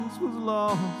once was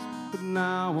lost, but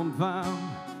now I'm found.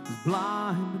 Was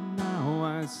blind, but now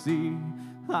I see.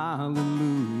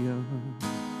 Hallelujah.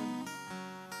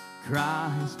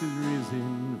 Christ is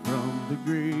risen from the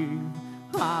grave.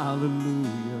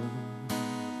 Hallelujah.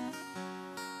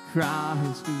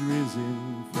 Christ is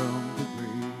risen from the grave.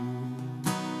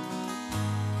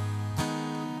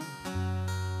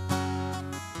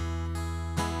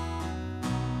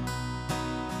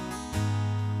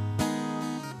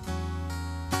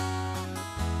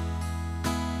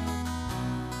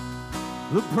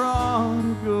 The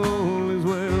prodigal is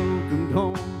welcomed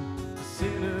home. The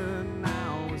sinner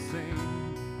now is saved.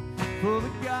 For the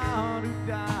God who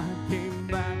died came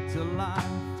back to life,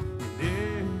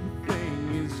 and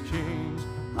everything is changed.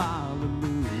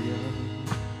 Hallelujah.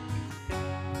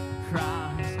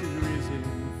 Christ is risen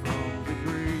from the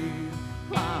grave.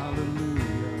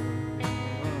 Hallelujah.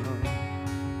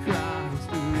 Christ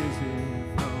is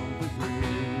risen from the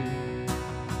grave.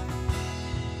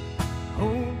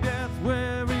 Oh, death,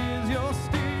 where is your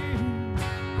sting?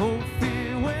 Oh,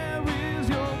 fear, where is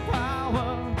your power?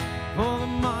 For the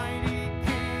mighty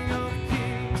King of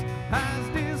Kings has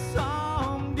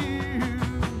disarmed you,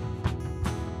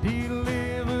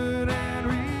 delivered and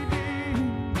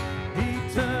redeemed.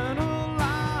 Eternal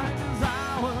life is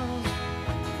ours.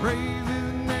 Praise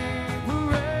His name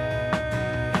forever.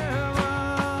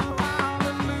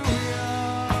 Hallelujah.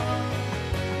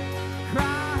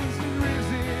 Christ is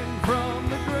risen from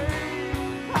the grave.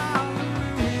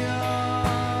 Hallelujah.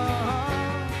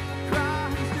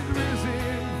 Christ is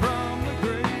risen from the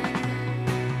grave.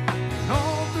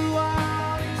 All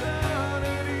throughout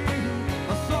eternity,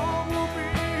 a song will be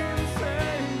the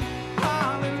same.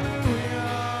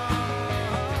 Hallelujah.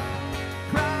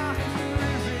 Christ is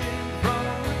risen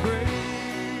from the grave.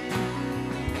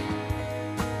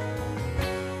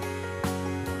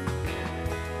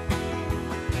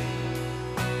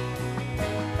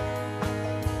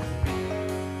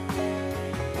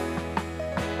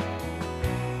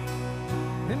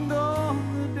 And on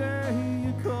the day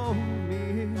you call me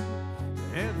to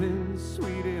heaven's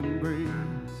sweet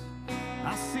embrace,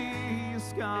 I see your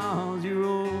scars, your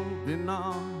open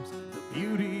arms, the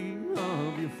beauty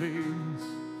of your face.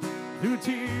 Through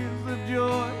tears of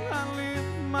joy, I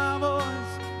lift my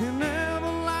voice in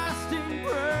everlasting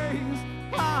praise.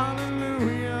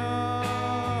 Hallelujah.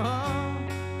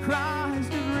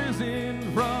 Christ is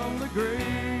risen from the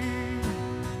grave.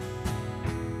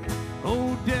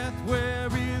 Oh, death, where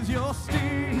is your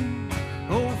sting?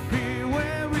 Oh, fear,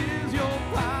 where is your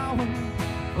power?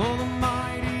 For the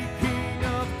mighty King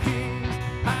of Kings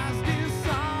has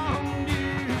disarmed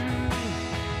you,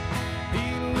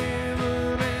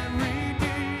 delivered and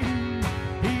redeemed.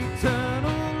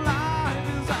 Eternal life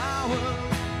is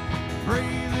ours.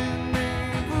 Praise His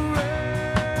name forever.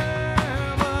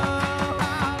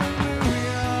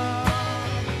 Hallelujah.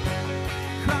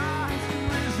 Christ is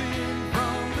risen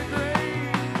from the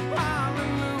grave.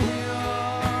 Hallelujah.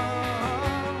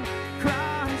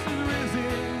 Christ is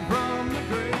risen from the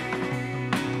grave.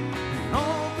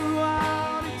 All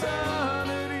throughout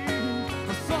eternity,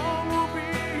 the song will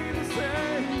be the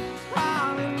same.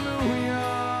 Hallelujah.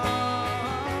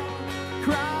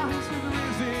 Christ is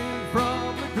risen from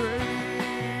the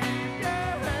grave.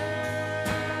 Yeah.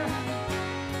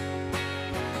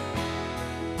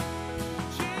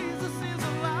 Jesus is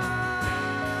alive.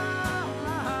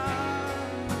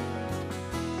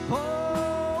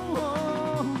 Oh,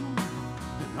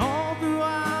 and all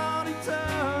throughout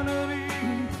eternity,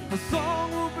 the song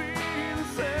will be the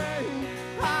same.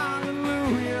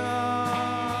 Hallelujah.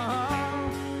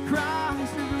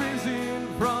 Christ is risen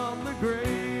from the grave.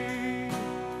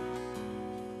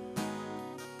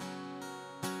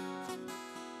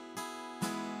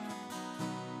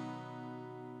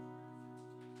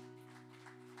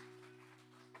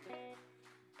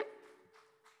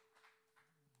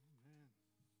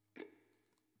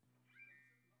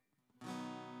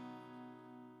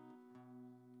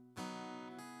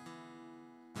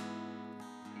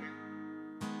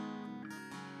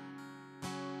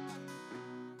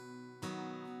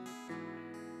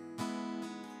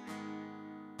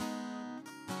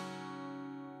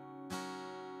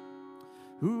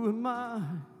 Who am I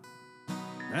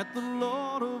that the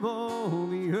Lord of all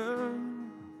the earth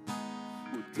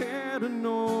would care to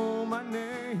know my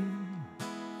name,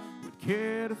 would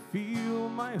care to feel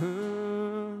my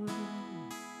hurt?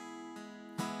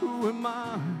 Who am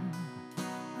I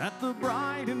that the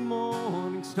bright and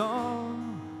morning star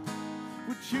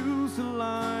would choose to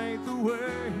light the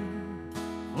way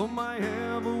for my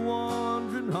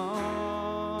ever-wandering heart?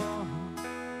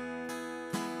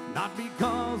 Not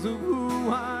because of who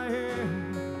I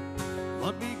am,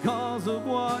 but because of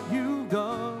what you've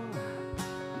done.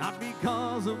 Not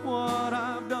because of what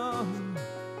I've done,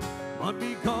 but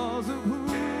because of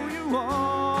who you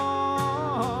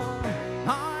are.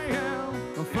 I am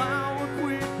a flower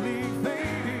quickly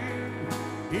fading,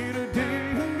 here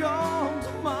today and gone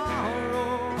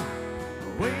tomorrow.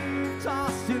 A wave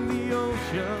tossed in the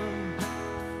ocean,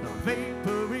 a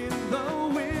vapor in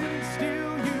the wind.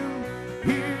 Still you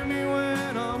hear me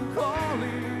when I'm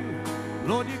calling.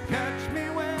 Lord, you catch me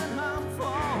when I'm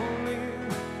falling,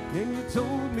 and you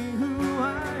told me who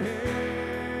I am.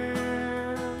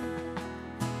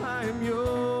 I am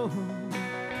yours.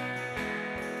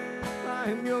 I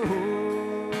am yours.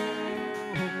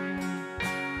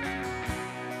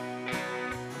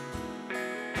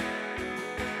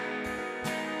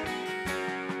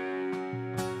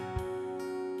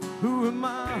 Who am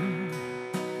I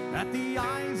that the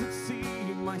eyes that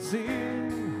see my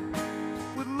sin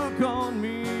would look on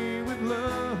me with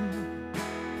love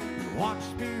and watch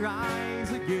me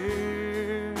rise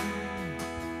again?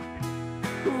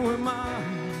 Who am I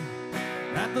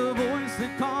that the voice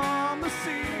that calmed the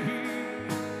sea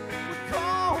would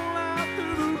call out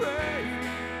through the rain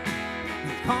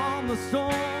and calm the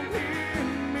storm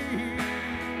in me?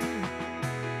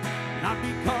 Not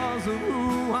because of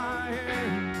who I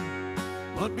am,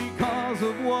 but because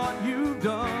of what you've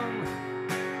done.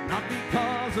 Not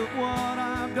because of what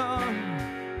I've done,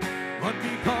 but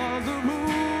because of who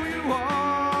you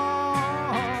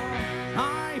are.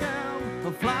 I am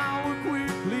a flower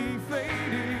quickly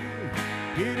fading,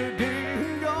 here today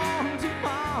and gone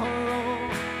tomorrow.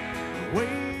 A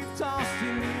wave tossed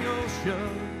in the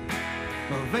ocean,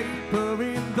 a vapor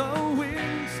in the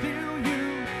wind. Still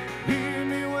you hear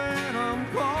me when I'm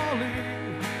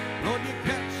calling. Lord, you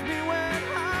catch me when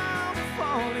I'm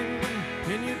falling,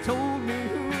 and you told me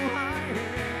who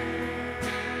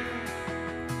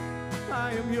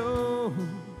I am yours.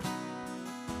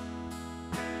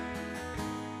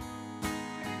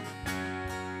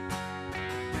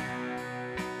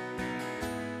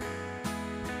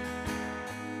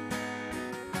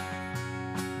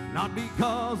 Not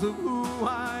because of who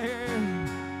I am,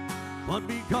 but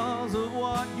because of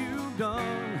what you've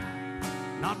done.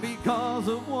 Not because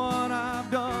of what I've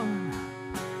done,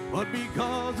 but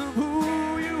because of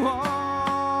who you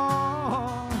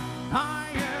are. I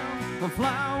am a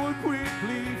flower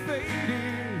quickly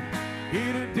fading,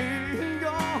 here today and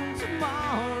gone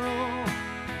tomorrow.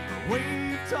 A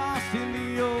wave tossed in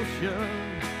the ocean,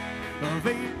 a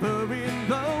vapor in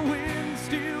the wind.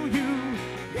 Still you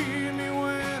hear me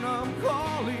when I'm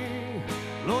calling.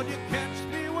 Lord, you catch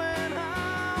me when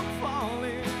I'm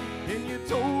falling, and you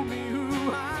told me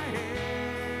who I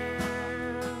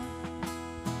am.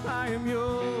 I am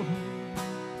yours.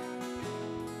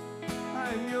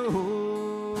 I am yours.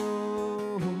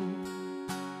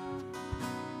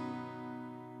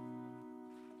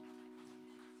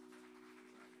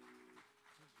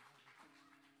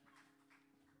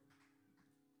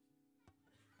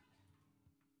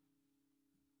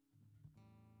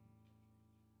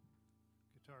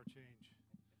 Guitar change.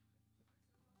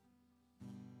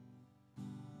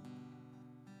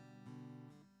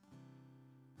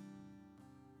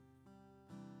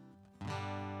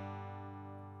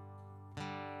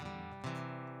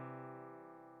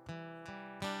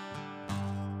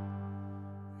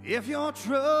 If you're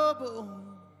troubled,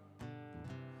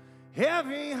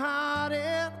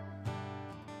 heavy-hearted,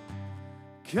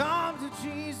 come to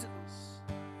Jesus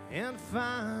and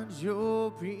find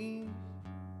your peace.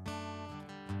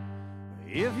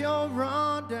 If you're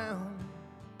run down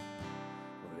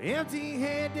or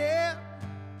empty-handed,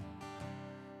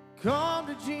 come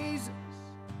to Jesus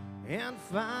and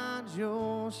find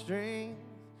your strength.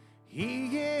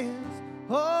 He is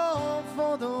hope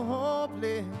for the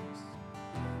hopeless,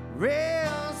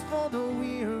 rest for the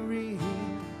weary,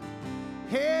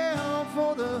 help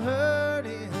for the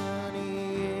hurting.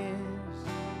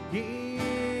 He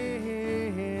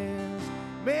is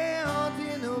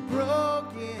mending the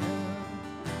broken,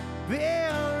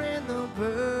 bearing the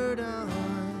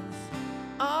burdens,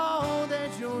 all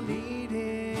that you're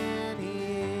needing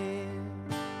is.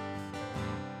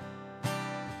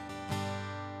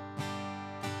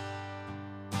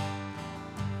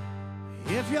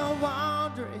 If you're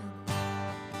wandering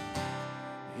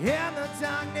in the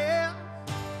darkness,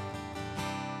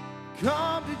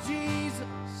 come to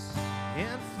Jesus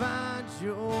and find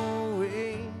your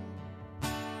way.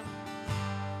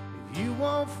 If you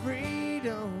want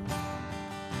freedom,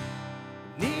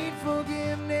 need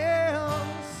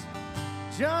forgiveness,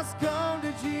 just come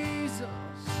to Jesus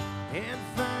and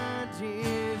find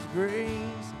His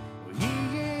grace.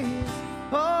 He is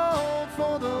hope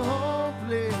for the hopeless,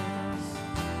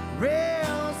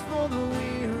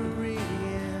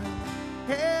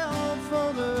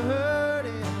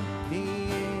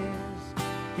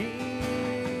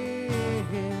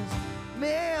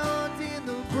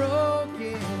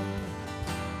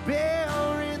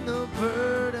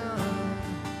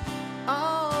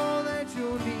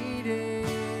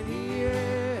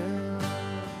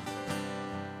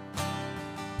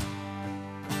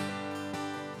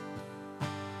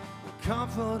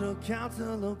 of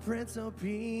Counselor, Prince of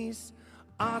Peace,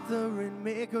 author and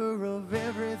maker of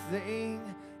everything,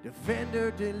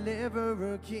 defender,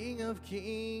 deliverer, King of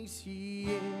Kings. He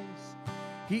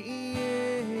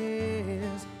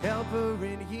is helper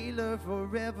and healer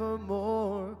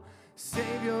forevermore,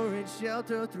 Savior and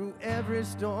shelter through every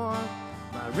storm,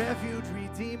 my refuge,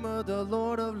 Redeemer, the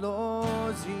Lord of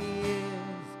Lords.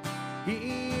 He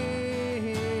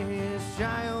is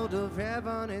child of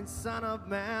heaven and Son of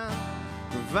man,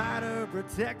 provider,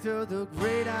 protector, the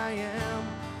great I am,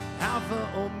 Alpha,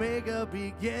 Omega,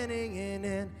 beginning and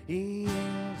end. He is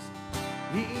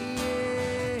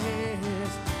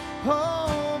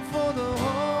hope for the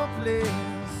hopeless,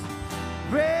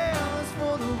 rest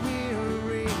for the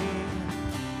weary,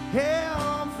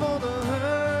 help for the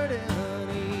hurting.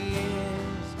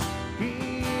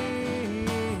 He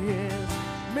is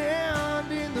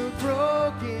mending the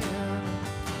broken,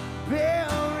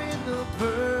 bearing the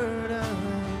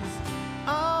burdens,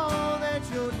 all that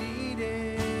you're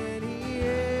needing. He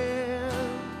is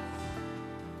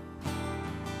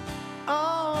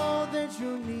all that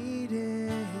you're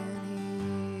needing.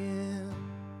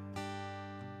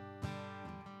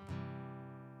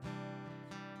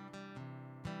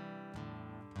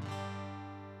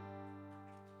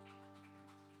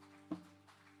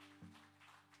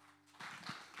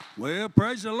 Well,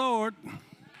 praise the Lord.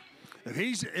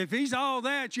 If he's all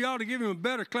that, you ought to give him a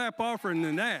better clap offering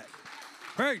than that.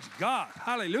 Praise God.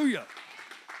 Hallelujah.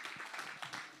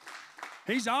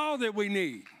 He's all that we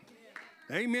need.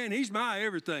 Amen. He's my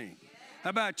everything. How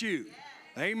about you?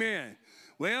 Amen.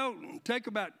 Well, take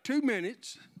about 2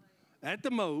 minutes at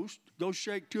the most. Go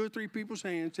shake 2 or 3 people's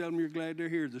hands. Tell them you're glad they're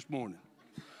here this morning.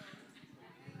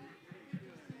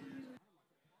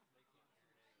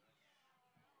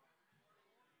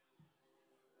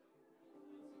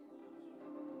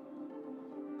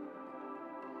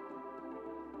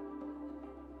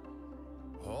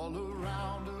 All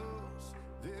around us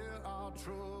there are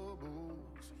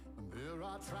troubles, and there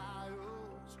are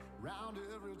trials round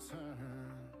every turn.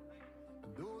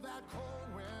 And though that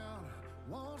cold wind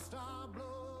won't stop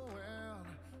blowing,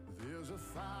 there's a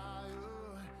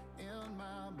fire in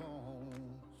my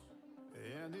bones,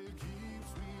 and it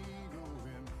keeps me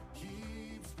going,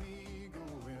 keeps me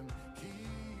going,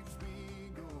 keeps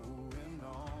me going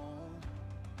on.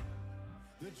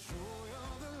 The joy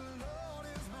of the Lord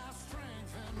is my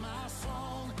strength and my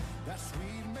song, that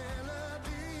sweet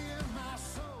melody in my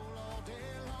soul all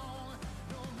day long.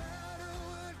 No matter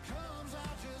what comes,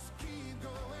 I just keep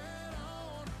going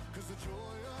on, 'cause the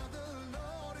joy of the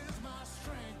Lord is my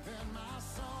strength and my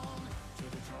song. Till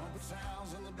the trumpet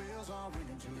sounds and the bells are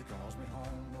ringing, till he calls me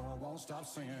home, no, I won't stop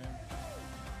singing.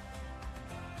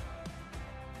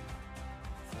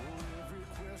 For every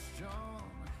question,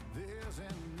 there's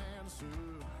an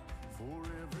answer. For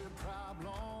every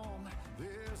problem,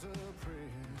 there's a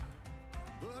prayer.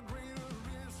 But greater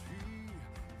is he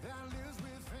that lives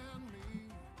within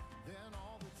me than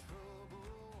all the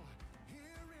trouble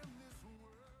here in this world.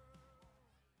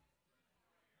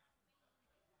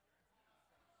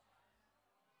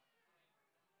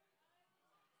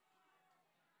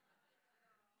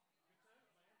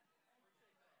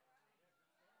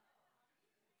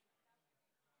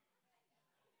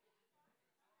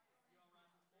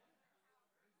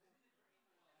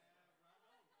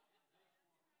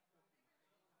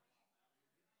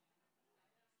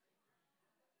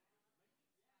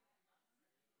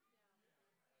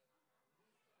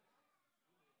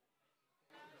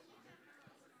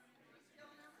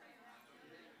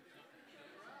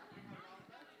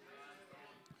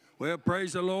 Well,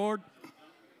 praise the Lord.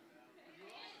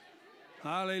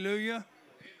 Hallelujah.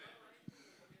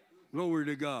 Glory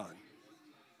to God.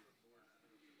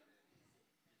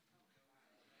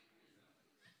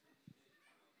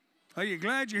 Are you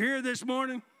glad you're here this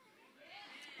morning?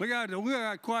 We got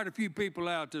quite a few people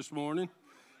out this morning.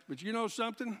 But you know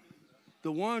something?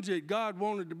 The ones that God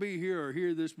wanted to be here are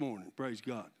here this morning. Praise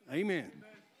God. Amen.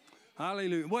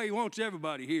 Hallelujah. Well, he wants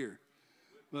everybody here.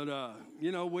 But,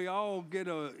 you know, we all get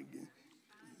to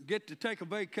take a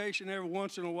vacation every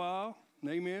once in a while.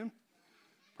 Amen.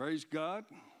 Praise God.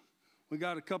 We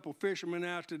got a couple fishermen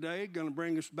out today, going to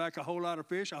bring us back a whole lot of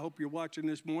fish. I hope you're watching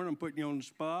this morning. I'm putting you on the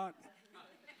spot.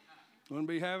 Going to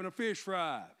be having a fish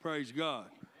fry. Praise God.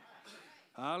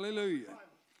 Hallelujah.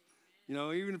 You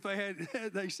know, even if they had,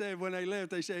 they said when they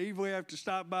left, they said, even if we have to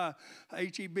stop by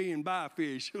H-E-B and buy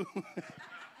fish.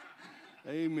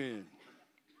 Amen.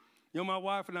 You know, my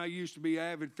wife and I used to be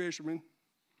avid fishermen.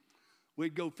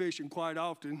 We'd go fishing quite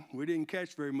often. We didn't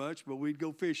catch very much, but we'd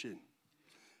go fishing.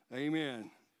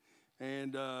 Amen.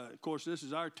 And, of course, this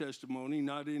is our testimony,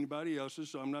 not anybody else's,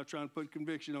 so I'm not trying to put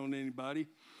conviction on anybody.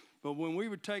 But when we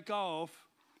would take off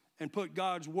and put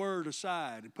God's word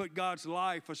aside and put God's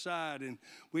life aside, and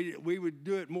we would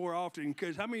do it more often,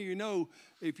 because how many of you know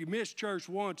if you miss church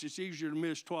once, it's easier to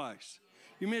miss twice?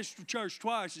 You miss church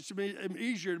twice, it's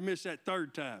easier to miss that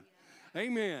third time.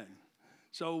 Amen.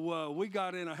 So we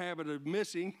got in a habit of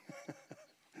missing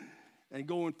and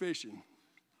going fishing.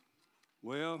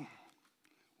 Well,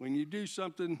 when you do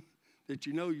something that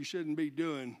you know you shouldn't be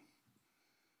doing,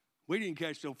 we didn't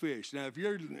catch no fish. Now, if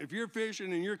you're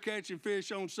fishing and you're catching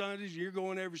fish on Sundays and you're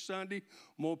going every Sunday,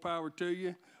 more power to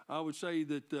you. I would say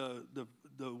that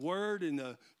the word and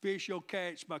the fish you'll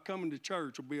catch by coming to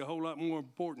church will be a whole lot more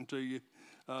important to you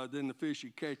than the fish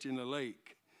you catch in the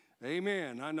lake.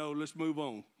 Amen. I know. Let's move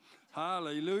on.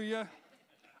 Hallelujah.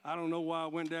 I don't know why I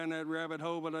went down that rabbit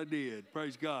hole, but I did.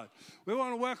 Praise God. We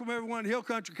want to welcome everyone to Hill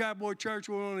Country Cowboy Church.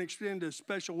 We want to extend a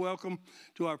special welcome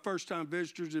to our first-time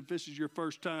visitors. If this is your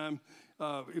first time,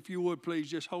 if you would, please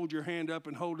just hold your hand up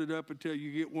and hold it up until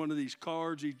you get one of these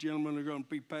cards. These gentlemen are going to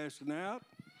be passing out.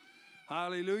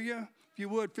 Hallelujah. If you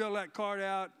would, fill that card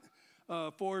out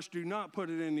for us. Do not put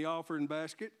it in the offering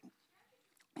basket.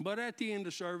 But at the end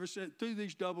of service, through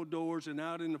these double doors and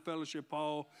out in the fellowship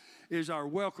hall is our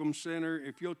welcome center.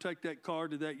 If you'll take that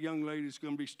card to that young lady that's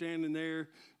going to be standing there,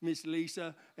 Miss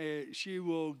Lisa, she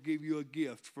will give you a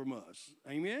gift from us.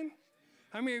 Amen?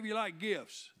 How many of you like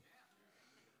gifts?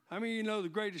 How many of you know the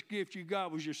greatest gift you got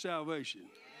was your salvation?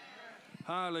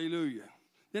 Hallelujah.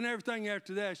 Then everything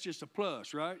after that is just a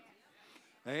plus, right?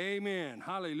 Amen.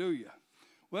 Hallelujah.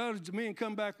 Well, as the men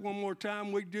come back one more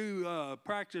time, we do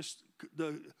practice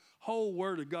the whole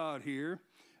Word of God here.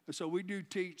 And so we do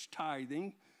teach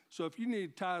tithing. So if you need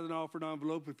a tithe and offering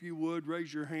envelope, if you would,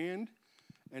 raise your hand,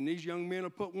 and these young men will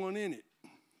put one in it.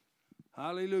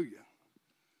 Hallelujah.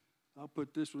 I'll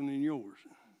put this one in yours.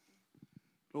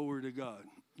 Glory to God.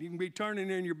 You can be turning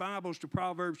in your Bibles to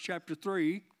Proverbs chapter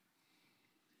 3.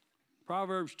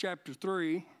 Proverbs chapter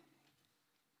 3.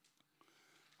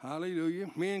 Hallelujah.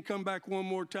 Men, come back one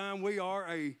more time. We are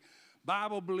a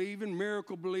Bible-believing,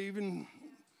 miracle-believing,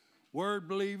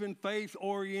 word-believing,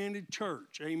 faith-oriented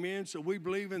church. Amen. So we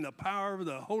believe in the power of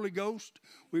the Holy Ghost.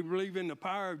 We believe in the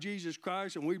power of Jesus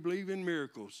Christ, and we believe in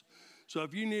miracles. So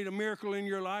if you need a miracle in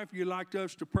your life, you'd like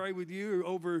us to pray with you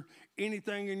over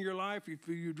anything in your life, if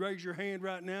you'd raise your hand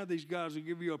right now, these guys will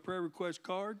give you a prayer request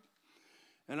card.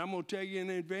 And I'm going to tell you in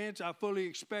advance, I fully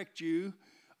expect you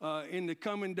in the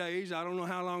coming days. I don't know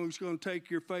how long it's going to take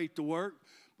your faith to work,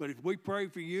 but if we pray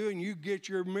for you and you get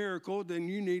your miracle, then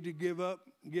you need to get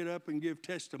up and give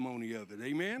testimony of it.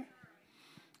 Amen?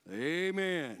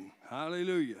 Amen.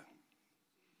 Hallelujah.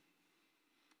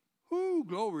 Ooh,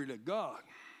 glory to God.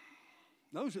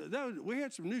 We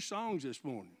had some new songs this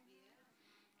morning.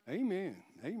 Amen.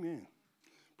 Amen.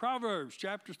 Proverbs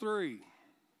chapter 3.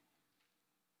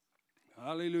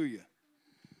 Hallelujah.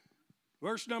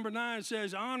 Verse number 9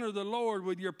 says, honor the Lord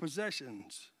with your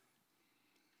possessions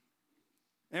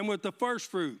and with the first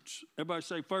fruits. Everybody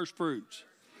say first fruits.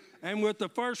 And with the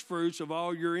first fruits of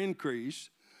all your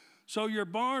increase. So your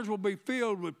barns will be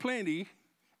filled with plenty,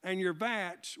 and your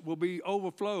vats will be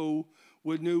overflow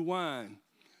with new wine.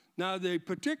 Now, the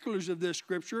particulars of this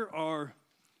scripture are,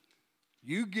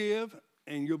 you give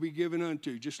and you'll be given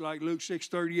unto, just like Luke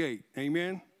 6:38.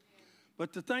 Amen?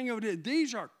 But the thing of it is,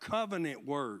 these are covenant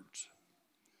words.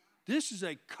 This is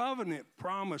a covenant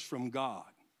promise from God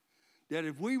that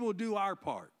if we will do our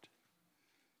part,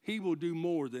 he will do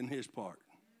more than his part.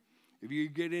 If you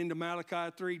get into Malachi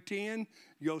 3:10,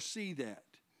 you'll see that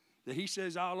he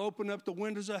says, I'll open up the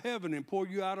windows of heaven and pour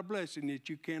you out a blessing that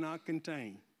you cannot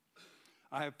contain.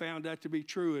 I have found that to be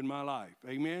true in my life.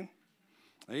 Amen?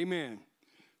 Amen.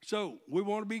 So we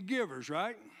want to be givers,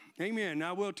 right? Amen.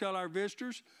 Now we'll tell our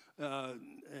visitors,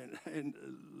 and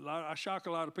I shock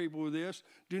a lot of people with this,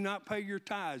 do not pay your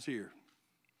tithes here.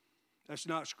 That's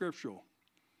not scriptural.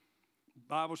 The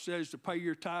Bible says to pay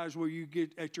your tithes where you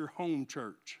get at your home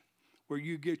church, where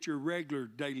you get your regular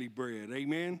daily bread.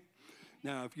 Amen?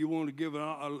 Now, if you want to give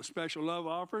a special love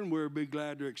offering, we'll be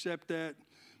glad to accept that.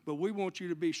 But we want you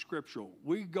to be scriptural.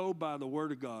 We go by the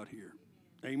Word of God here.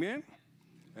 Amen?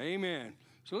 Amen.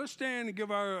 So let's stand and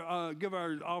give our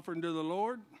offering to the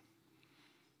Lord.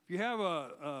 If you have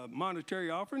a monetary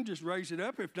offering, just raise it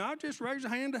up. If not, just raise a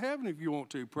hand to heaven if you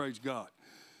want to. Praise God.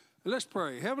 Let's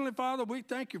pray. Heavenly Father, we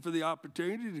thank you for the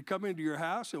opportunity to come into your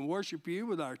house and worship you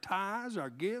with our tithes, our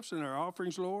gifts, and our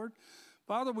offerings, Lord.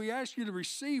 Father, we ask you to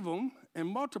receive them and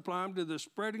multiply them to the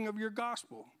spreading of your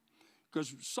gospel,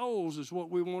 because souls is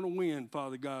what we want to win,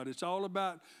 Father God. It's all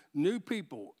about new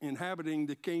people inhabiting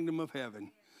the kingdom of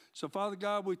heaven. So, Father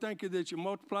God, we thank you that you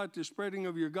multiplied the spreading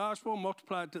of your gospel,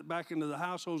 multiplied it back into the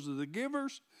households of the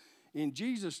givers. In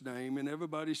Jesus' name, and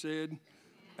everybody said,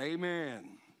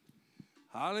 amen.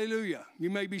 Hallelujah. You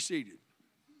may be seated.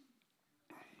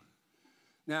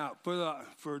 Now,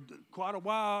 for quite a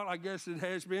while, I guess it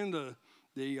has been,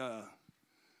 the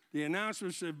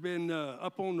announcements have been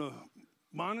up on the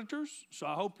monitors, so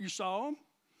I hope you saw them.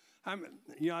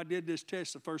 I did this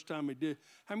test the first time we did.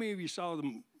 How many of you saw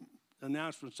the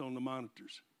announcements on the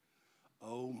monitors?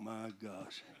 Oh, my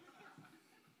gosh.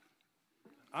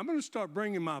 I'm going to start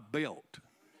bringing my belt.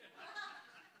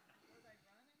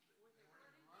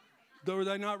 Were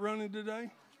they not running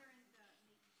today?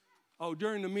 Oh,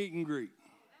 during the meet and greet.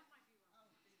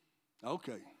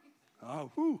 Okay.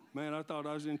 Oh, whew, man, I thought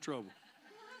I was in trouble.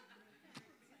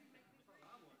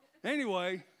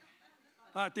 Anyway,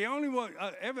 the only one,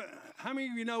 how many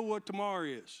of you know what tomorrow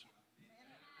is?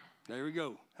 There we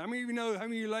go. How many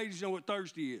of you ladies know what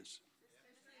Thursday is?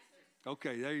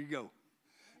 Okay, there you go.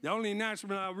 The only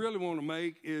announcement I really want to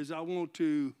make is I want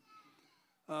to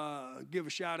give a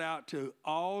shout out to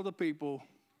all the people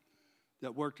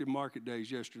that worked in market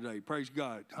days yesterday. Praise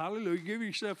God. Hallelujah. Give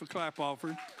yourself a clap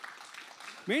offering.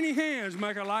 Many hands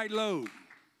make a light load.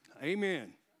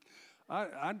 Amen.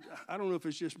 I don't know if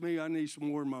it's just me. I need some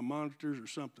more of my monitors or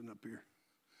something up here.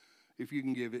 If you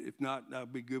can give it. If not, I'll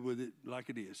be good with it like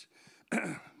it is.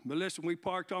 But listen, we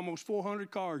parked almost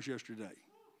 400 cars yesterday.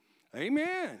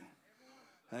 Amen.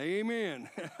 Amen.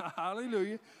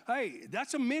 Hallelujah. Hey,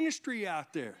 that's a ministry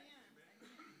out there.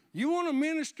 You want to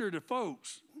minister to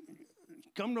folks,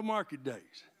 come to market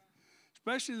days,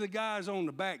 especially the guys on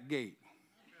the back gate.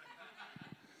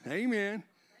 Amen.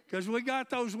 Because we got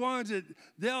those ones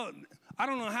that I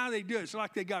don't know how they do it. It's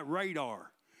like they got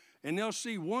radar. And they'll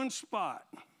see one spot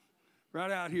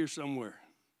right out here somewhere.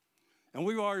 And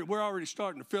we're already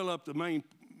starting to fill up the main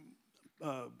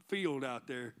field out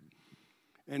there.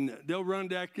 And they'll run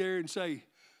back there and say,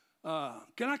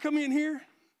 can I come in here?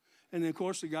 And then, of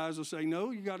course, the guys will say,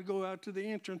 no, you got to go out to the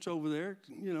entrance over there,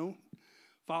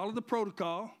 follow the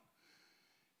protocol.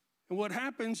 And what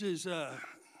happens is a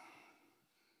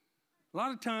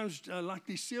lot of times, like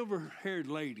these silver-haired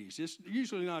ladies, it's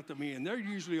usually not the men. They're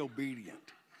usually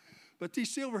obedient. But these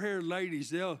silver-haired ladies,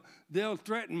 they'll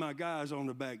threaten my guys on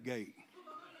the back gate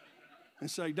and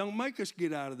say, don't make us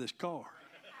get out of this car.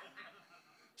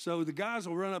 So the guys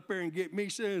will run up there and get me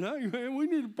saying, hey, man, we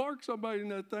need to park somebody in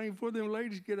that thing before them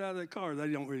ladies get out of that car. They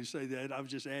don't really say that. I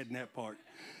was just adding that part.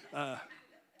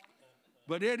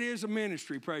 But it is a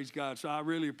ministry, praise God. So I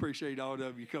really appreciate all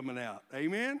of you coming out.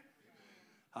 Amen?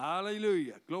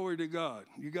 Hallelujah. Glory to God.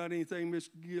 You got anything, Miss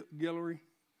Guillory?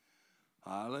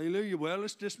 Hallelujah. Well,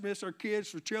 let's dismiss our kids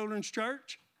for Children's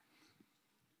Church.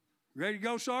 Ready to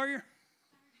go, Sawyer?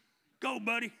 Go,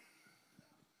 buddy.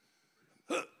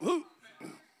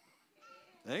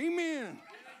 Amen.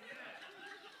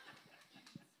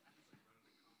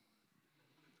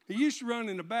 He used to run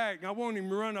in the back, and I want him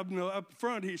to run up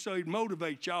front here so he'd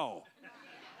motivate y'all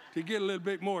to get a little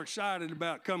bit more excited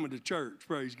about coming to church.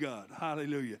 Praise God.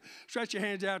 Hallelujah. Stretch your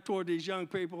hands out toward these young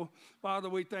people. Father,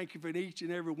 we thank you for each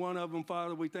and every one of them.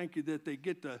 Father, we thank you that they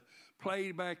get to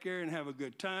play back there and have a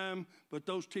good time, but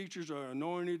those teachers are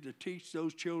anointed to teach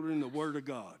those children the Word of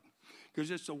God. Because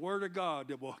it's the Word of God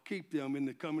that will keep them in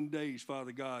the coming days,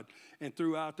 Father God, and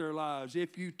throughout their lives.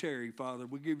 If you tarry, Father,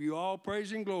 we give you all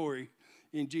praise and glory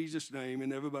in Jesus' name.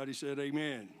 And everybody said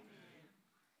amen. Amen.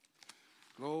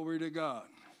 Glory to God.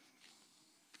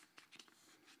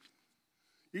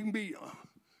 You can be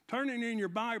turning in your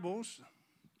Bibles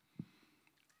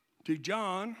to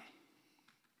John,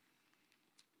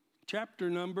 chapter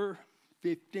number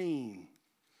 15.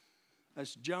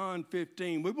 That's John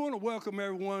 15. We want to welcome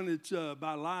everyone that's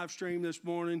by live stream this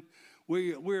morning.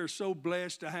 We are so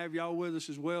blessed to have y'all with us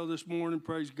as well this morning.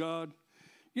 Praise God.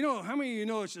 You know, how many of you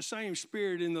know it's the same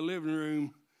spirit in the living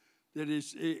room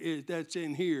that's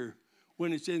in here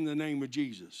when it's in the name of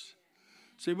Jesus?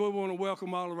 See, we want to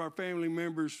welcome all of our family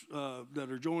members that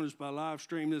are joining us by live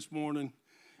stream this morning.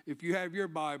 If you have your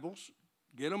Bibles,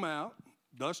 get them out,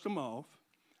 dust them off,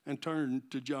 and turn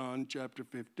to John chapter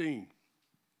 15.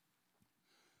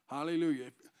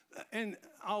 Hallelujah. And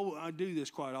I do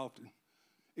this quite often.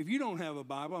 If you don't have a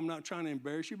Bible, I'm not trying to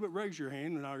embarrass you, but raise your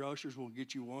hand and our ushers will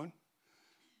get you one.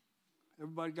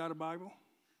 Everybody got a Bible?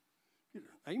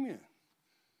 Amen.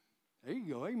 There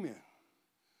you go. Amen.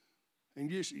 And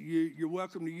you're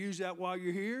welcome to use that while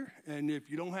you're here. And if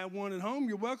you don't have one at home,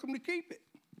 you're welcome to keep it.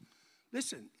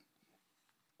 Listen,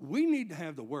 we need to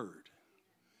have the Word.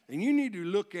 And you need to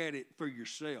look at it for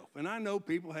yourself. And I know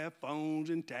people have phones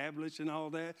and tablets and all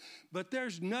that, but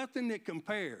there's nothing that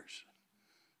compares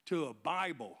to a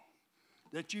Bible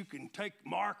that you can take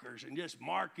markers and just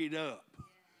mark it up.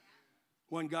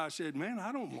 One guy said, man,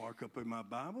 I don't mark up in my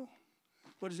Bible.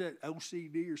 What is that,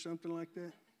 OCD or something like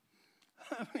that?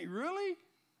 I mean, really?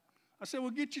 I said, well,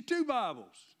 get you 2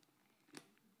 Bibles.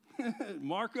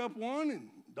 Mark up one and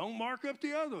don't mark up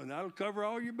the other one. That'll cover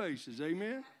all your bases.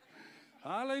 Amen?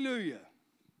 Hallelujah.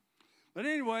 But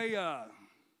anyway, a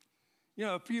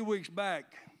few weeks back,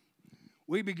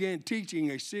 we began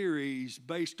teaching a series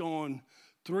based on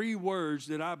 3 words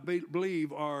that I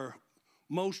believe are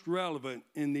most relevant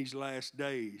in these last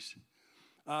days.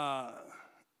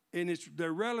 And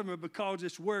they're relevant because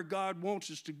it's where God wants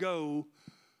us to go,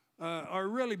 or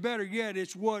really better yet,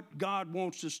 it's what God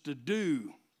wants us to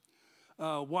do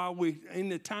in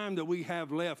the time that we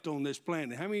have left on this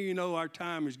planet. How many of you know our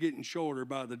time is getting shorter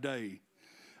by the day?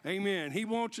 Amen. He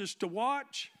wants us to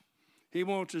watch, He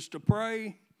wants us to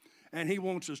pray, and He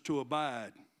wants us to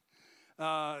abide.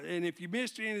 And if you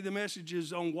missed any of the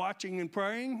messages on watching and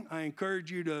praying, I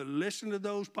encourage you to listen to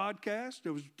those podcasts.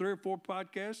 There was 3 or 4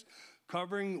 podcasts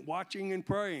covering watching and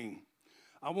praying.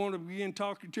 I want to begin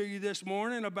talking to you this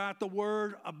morning about the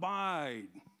word abide.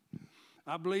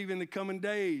 I believe in the coming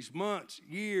days, months,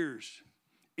 years,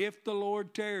 if the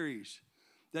Lord tarries,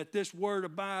 that this word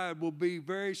abide will be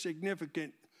very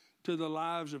significant to the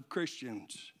lives of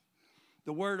Christians.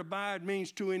 The word abide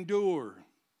means to endure.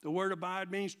 The word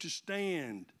abide means to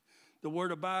stand. The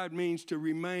word abide means to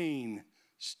remain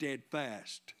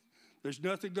steadfast. There's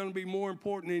nothing going to be more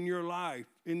important in your life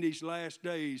in these last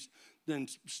days than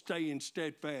staying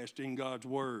steadfast in God's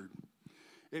word.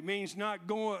 It means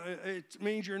it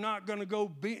means you're not going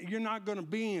to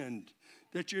bend,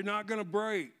 that you're not going to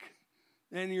break,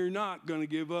 and you're not going to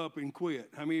give up and quit.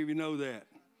 How many of you know that?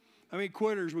 How many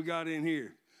quitters we got in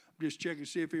here? I'm just checking to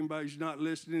see if anybody's not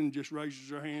listening and just raises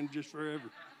their hand just forever.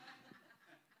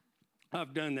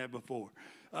 I've done that before.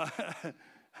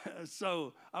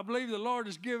 So I believe the Lord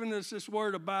has given us this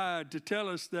word abide to tell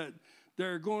us that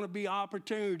there are going to be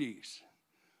opportunities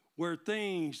where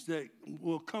things that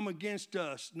will come against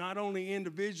us, not only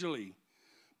individually,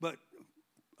 but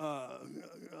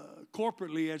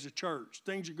corporately as a church.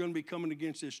 Things are going to be coming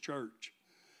against this church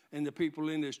and the people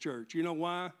in this church. You know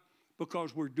why?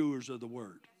 Because we're doers of the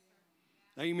word.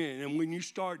 Amen. And when you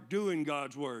start doing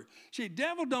God's word. See, the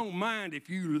devil don't mind if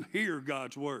you hear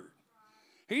God's word.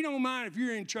 He don't mind if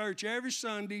you're in church every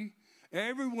Sunday,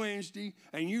 every Wednesday,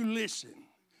 and you listen.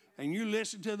 And you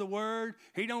listen to the word.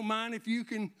 He don't mind if you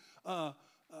can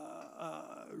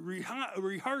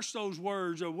rehearse those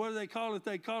words, or what do they call it?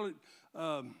 They call it,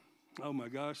 oh my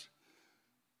gosh,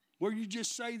 where you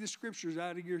just say the scriptures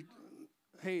out of your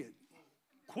head.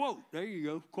 Quote. There you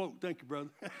go. Quote. Thank you, brother.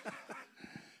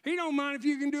 He don't mind if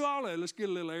you can do all that. Let's get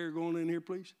a little air going in here,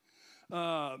 please.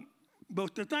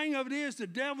 But the thing of it is, the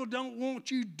devil don't want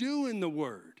you doing the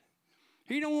word.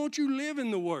 He don't want you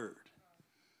living the word.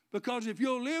 Because if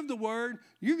you'll live the word,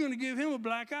 you're going to give him a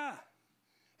black eye.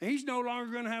 And he's no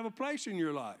longer going to have a place in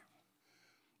your life.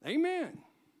 Amen.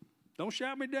 Don't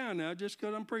shout me down now just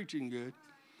because I'm preaching good.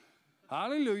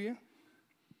 Hallelujah.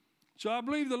 So I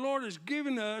believe the Lord has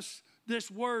given us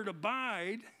this word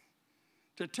abide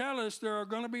to tell us there are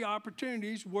going to be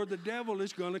opportunities where the devil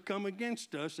is going to come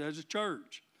against us as a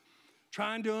church,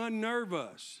 trying to unnerve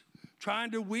us,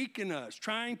 trying to weaken us,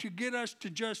 trying to get us to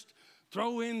just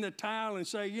throw in the towel and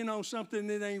say, you know, something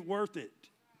that ain't worth it.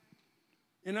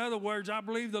 In other words, I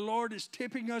believe the Lord is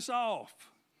tipping us off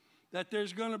that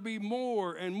there's going to be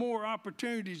more and more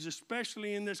opportunities,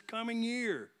 especially in this coming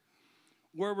year,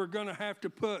 where we're going to have to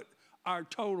put our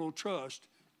total trust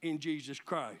in Jesus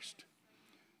Christ.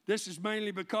 This is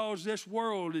mainly because this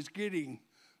world is getting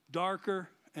darker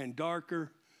and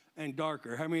darker and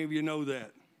darker. How many of you know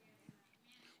that?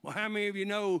 Well, how many of you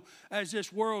know as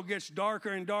this world gets darker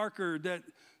and darker that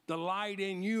the light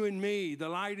in you and me, the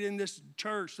light in this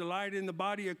church, the light in the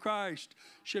body of Christ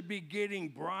should be getting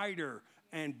brighter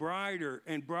and brighter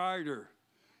and brighter,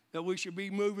 that we should be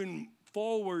moving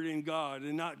forward in God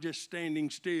and not just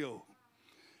standing still.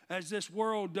 As this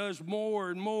world does more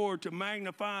and more to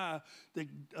magnify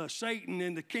Satan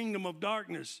and the kingdom of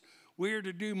darkness, we are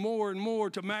to do more and more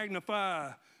to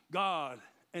magnify God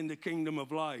and the kingdom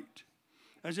of light.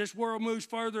 As this world moves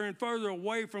further and further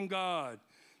away from God,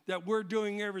 that we're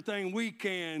doing everything we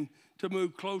can to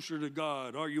move closer to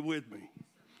God. Are you with me?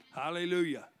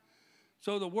 Hallelujah.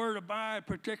 So the word abide,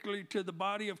 particularly to the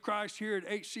body of Christ here at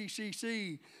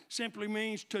HCCC, simply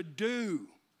means to do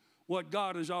what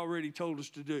God has already told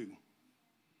us to do.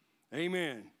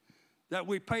 Amen. That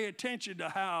we pay attention to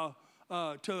how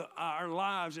to our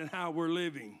lives and how we're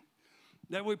living.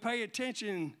 That we pay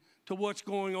attention to what's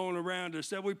going on around us,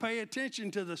 that we pay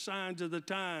attention to the signs of the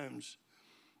times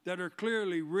that are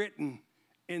clearly written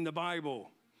in the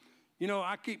Bible. You know,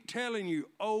 I keep telling you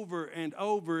over and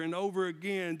over and over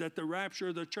again that the rapture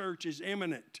of the church is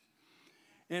imminent.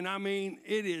 And I mean,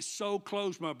 it is so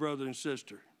close, my brother and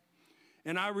sister.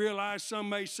 And I realize some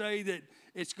may say that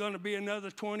it's going to be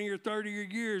another 20 or 30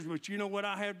 years, but you know what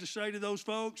I have to say to those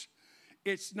folks?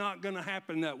 It's not going to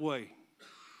happen that way.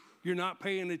 You're not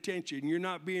paying attention. You're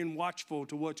not being watchful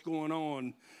to what's going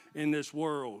on in this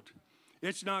world.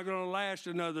 It's not going to last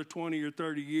another 20 or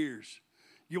 30 years.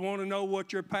 You want to know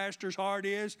what your pastor's heart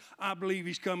is? I believe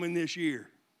he's coming this year.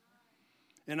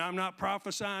 And I'm not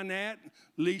prophesying that,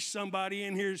 lest somebody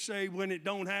in here say when it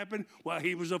don't happen, well,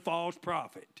 he was a false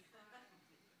prophet.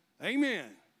 Amen.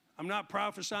 I'm not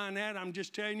prophesying that. I'm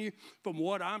just telling you from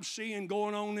what I'm seeing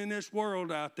going on in this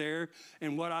world out there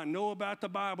and what I know about the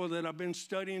Bible that I've been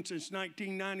studying since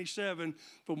 1997,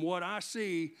 from what I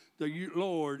see, the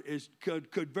Lord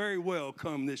could very well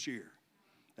come this year.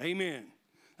 Amen.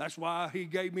 That's why he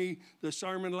gave me the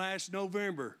sermon last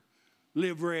November,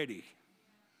 live ready.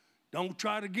 Don't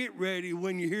try to get ready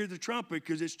when you hear the trumpet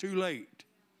because it's too late.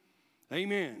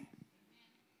 Amen.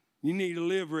 You need to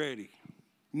live ready.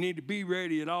 You need to be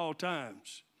ready at all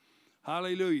times.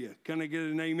 Hallelujah. Can I get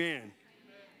an amen? Amen?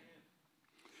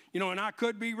 You know, and I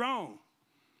could be wrong.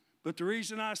 But the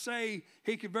reason I say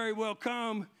he could very well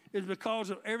come is because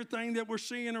of everything that we're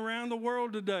seeing around the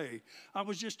world today. I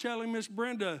was just telling Miss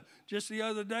Brenda just the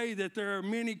other day that there are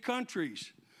many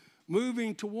countries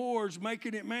moving towards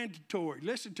making it mandatory.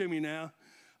 Listen to me now.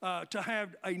 To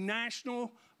have a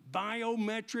national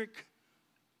biometric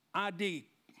ID,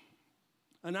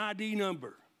 an ID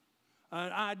number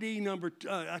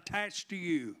attached to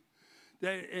you.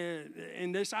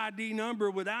 And this ID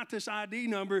number, without this ID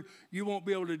number, you won't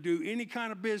be able to do any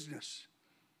kind of business.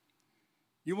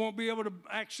 You won't be able to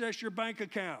access your bank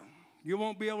account. You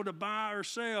won't be able to buy or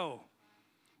sell.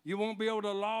 You won't be able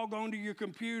to log onto your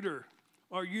computer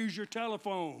or use your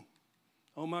telephone.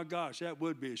 Oh my gosh, that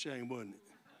would be a shame, wouldn't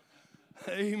it?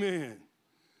 Amen.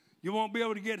 You won't be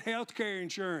able to get health care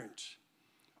insurance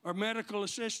or medical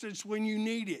assistance when you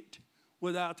need it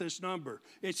without this number.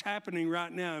 It's happening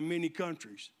right now in many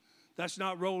countries. That's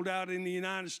not rolled out in the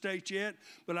United States yet,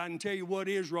 but I can tell you what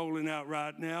is rolling out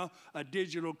right now, a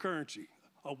digital currency,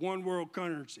 a one world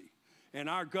currency. And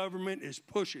our government is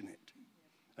pushing it.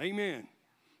 Amen.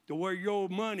 To where your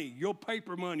money, your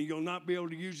paper money, you'll not be able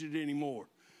to use it anymore.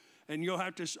 And you'll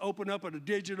have to open up a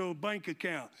digital bank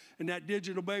account. And that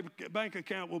digital bank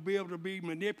account will be able to be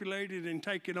manipulated and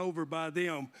taken over by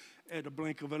them at a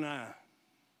blink of an eye.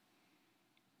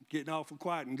 Getting awful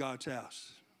quiet in God's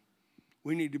house.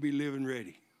 We need to be living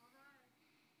ready.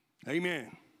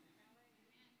 Amen.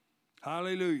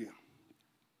 Hallelujah.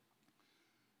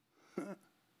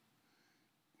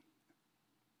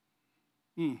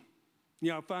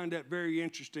 Yeah, I find that very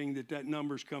interesting that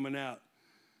number's coming out.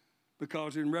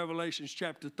 Because in Revelation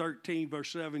chapter 13,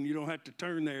 verse 7, you don't have to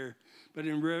turn there, but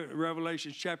in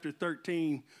Revelation chapter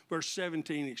 13, verse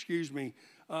 17,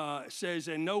 it says,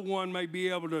 and no one may be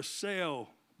able to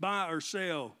buy or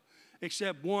sell,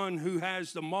 except one who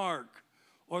has the mark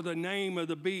or the name of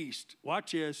the beast.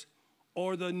 Watch this,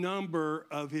 or the number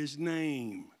of his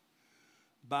name.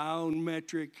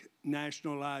 Biometric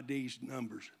national IDs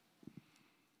numbers.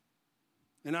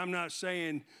 And I'm not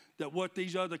saying that what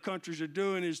these other countries are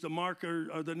doing is the marker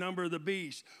or the number of the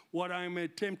beast. What I'm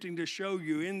attempting to show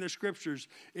you in the scriptures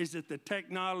is that the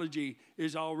technology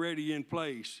is already in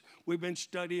place. We've been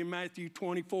studying Matthew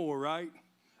 24, right?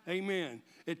 Amen.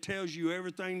 It tells you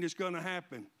everything that's going to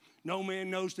happen. No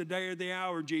man knows the day or the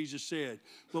hour, Jesus said,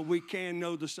 but we can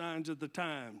know the signs of the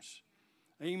times.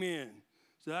 Amen.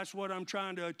 So that's what I'm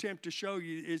trying to attempt to show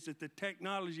you, is that the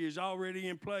technology is already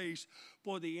in place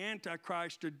for the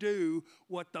Antichrist to do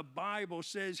what the Bible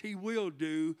says he will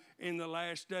do in the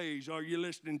last days. Are you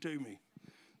listening to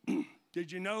me?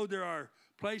 Did you know there are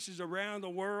places around the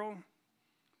world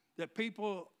that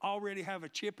people already have a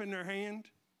chip in their hand?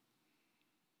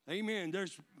 Amen.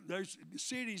 There's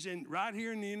cities right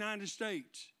here in the United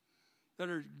States that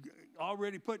are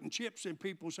already putting chips in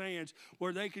people's hands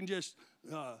where they can just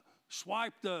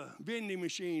swipe the vending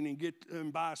machine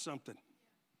and buy something.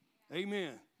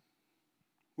 Amen.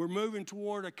 We're moving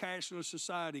toward a cashless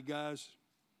society, guys.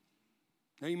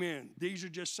 Amen. These are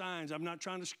just signs. I'm not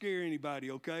trying to scare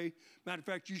anybody, okay? Matter of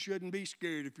fact, you shouldn't be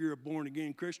scared if you're a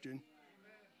born-again Christian.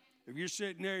 If you're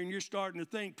sitting there and you're starting to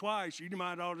think twice, you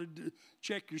might ought to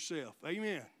check yourself.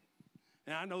 Amen.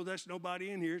 And I know that's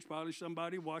nobody in here. It's probably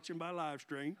somebody watching by live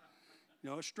stream.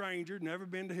 a stranger, never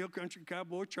been to Hill Country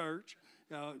Cowboy Church.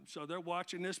 So they're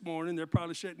watching this morning. They're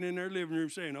probably sitting in their living room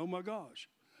saying, oh, my gosh,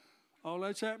 all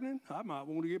that's happening? I might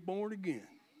want to get born again.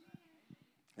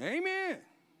 Amen.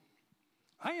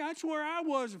 Hey, that's where I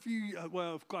was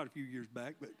quite a few years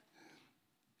back, but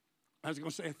I was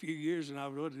going to say a few years, and I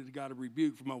would have got a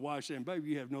rebuke from my wife saying,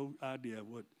 baby, you have no idea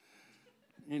what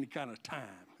any kind of time.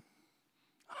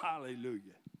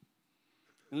 Hallelujah.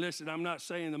 And listen, I'm not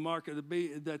saying the mark of the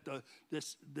beast, that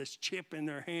this chip in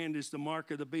their hand is the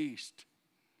mark of the beast.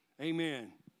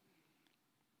 Amen.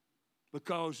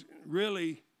 Because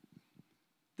really,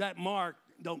 that mark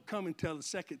don't come until the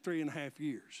second 3.5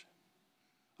 years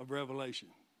of Revelation.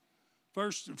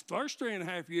 First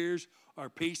 3.5 years are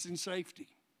peace and safety.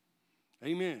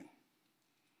 Amen.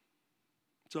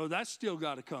 So that's still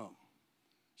got to come.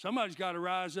 Somebody's got to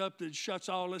rise up that shuts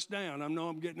all this down. I know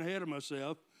I'm getting ahead of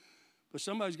myself, but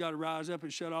somebody's got to rise up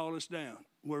and shut all this down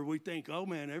where we think, oh,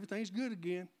 man, everything's good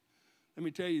again. Let me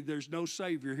tell you, there's no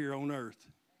Savior here on earth.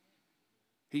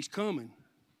 He's coming.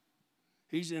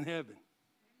 He's in heaven.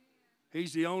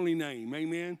 He's the only name.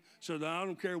 Amen. So that I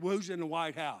don't care who's in the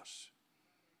White House,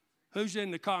 who's in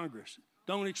the Congress.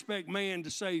 Don't expect man to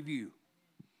save you,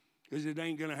 because it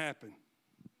ain't going to happen.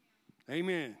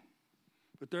 Amen.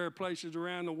 But there are places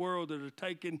around the world that are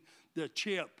taking the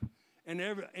chip. And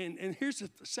here's the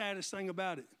saddest thing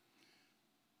about it,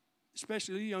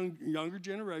 especially the younger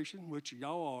generation, which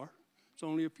y'all are. It's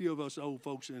only a few of us old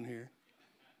folks in here.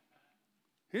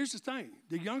 Here's the thing.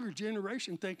 The younger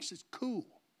generation thinks it's cool.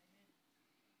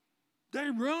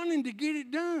 They're running to get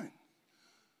it done.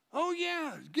 Oh,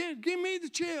 yeah, give me the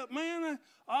chip, man.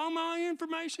 All my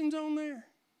information's on there.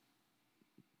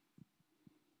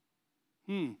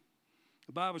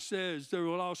 The Bible says there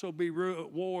will also be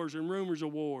wars and rumors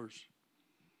of wars.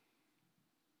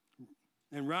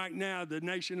 And right now, the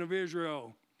nation of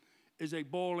Israel is a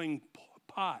boiling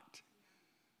pot.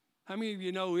 How many of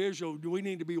you know Israel? Do we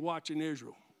need to be watching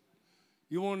Israel?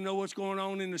 You want to know what's going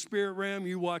on in the spirit realm?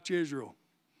 You watch Israel.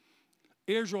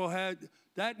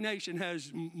 That nation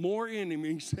has more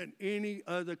enemies than any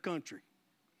other country.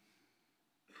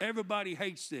 Everybody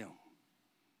hates them.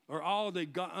 Or all the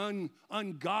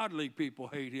ungodly people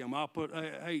hate him.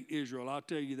 Hate Israel, I'll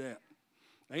tell you that.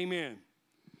 Amen.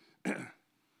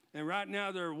 And right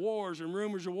now there are wars and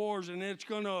rumors of wars, and it's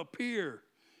going to appear.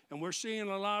 And we're seeing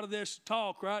a lot of this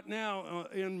talk right now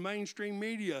in mainstream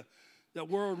media that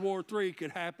World War III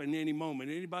could happen any moment.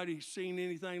 Anybody seen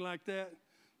anything like that?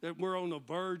 That we're on the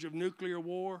verge of nuclear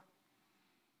war?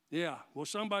 Yeah. Well,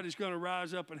 somebody's going to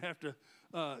rise up and have to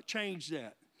change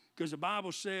that. Because the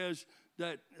Bible says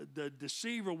that the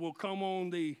deceiver will come on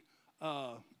the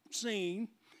scene,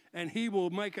 and he will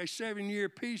make a 7-year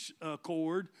peace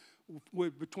accord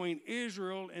between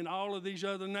Israel and all of these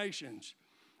other nations.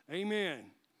 Amen.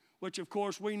 Which, of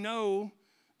course, we know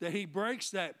that he breaks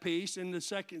that peace in the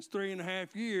second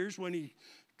 3.5 years when he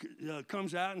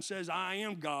comes out and says, I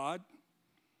am God.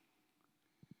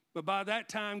 But by that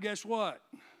time, guess what?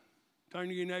 Turn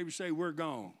to your neighbor and say, we're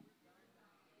gone.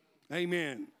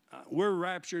 Amen. We're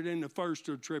raptured in the first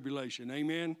of tribulation.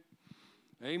 Amen.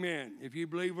 Amen. If you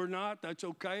believe or not, that's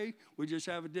okay. We just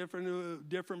have a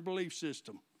different belief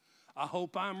system. I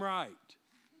hope I'm right.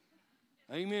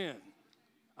 Amen.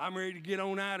 I'm ready to get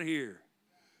on out of here.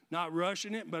 Not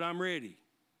rushing it, but I'm ready.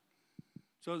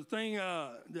 So the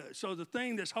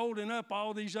thing that's holding up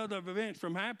all these other events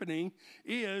from happening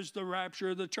is the rapture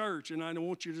of the church, and I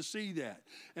want you to see that.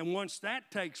 And once that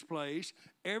takes place,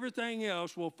 everything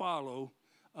else will follow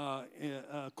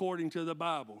according to the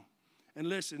Bible. And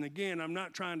listen, again, I'm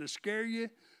not trying to scare you,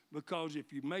 because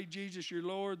if you made Jesus your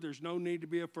Lord, there's no need to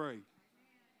be afraid.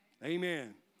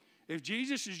 Amen. If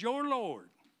Jesus is your Lord,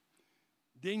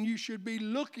 then you should be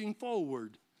looking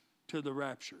forward to the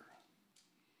rapture.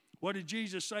 What did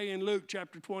Jesus say in Luke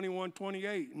chapter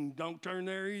 21:28? And don't turn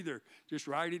there either. Just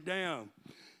write it down.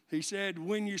 He said,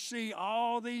 when you see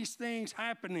all these things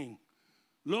happening,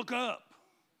 look up,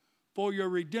 for your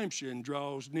redemption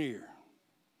draws near.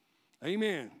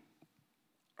 Amen.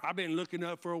 I've been looking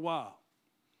up for a while.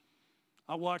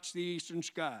 I watch the eastern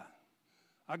sky.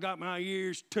 I got my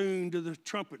ears tuned to the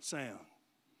trumpet sound,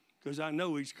 because I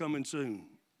know he's coming soon.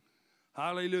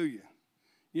 Hallelujah.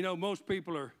 You know, most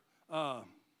people are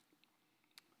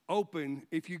open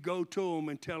if you go to them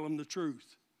and tell them the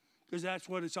truth, because that's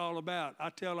what it's all about. I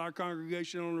tell our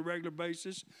congregation on a regular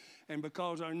basis, and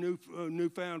because our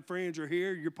newfound friends are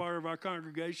here, you're part of our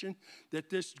congregation, that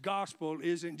this gospel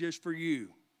isn't just for you.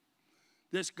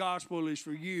 This gospel is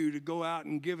for you to go out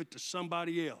and give it to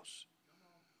somebody else.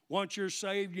 Once you're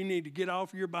saved, you need to get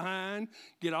off your behind,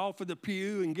 get off of the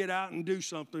pew, and get out and do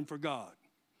something for God.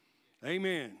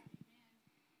 Amen.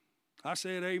 I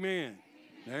said amen.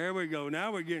 There we go.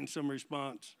 Now we're getting some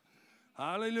response.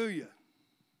 Hallelujah.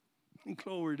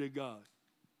 Glory to God.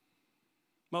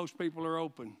 Most people are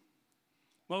open.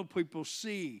 Most people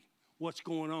see what's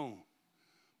going on.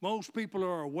 Most people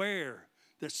are aware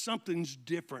that something's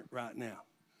different right now.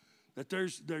 That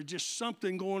there's just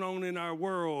something going on in our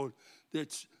world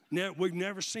that's we've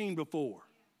never seen before.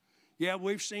 Yeah,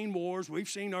 we've seen wars, we've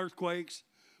seen earthquakes,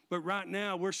 but right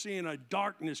now we're seeing a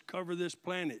darkness cover this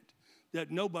planet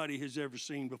that nobody has ever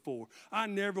seen before. I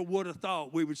never would have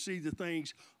thought we would see the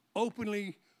things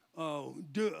openly,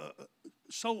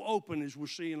 so open as we're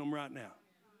seeing them right now.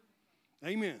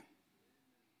 Amen.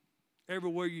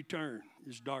 Everywhere you turn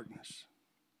is darkness.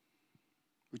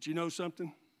 But you know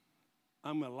something?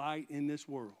 I'm a light in this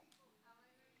world.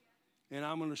 And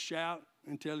I'm going to shout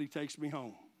until he takes me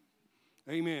home.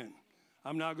 Amen.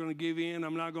 I'm not going to give in.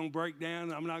 I'm not going to break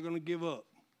down. I'm not going to give up.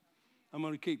 I'm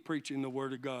going to keep preaching the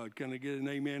word of God. Can I get an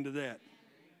amen to that?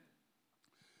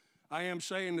 I am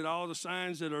saying that all the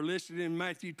signs that are listed in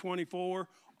Matthew 24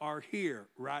 are here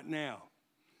right now.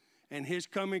 And his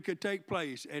coming could take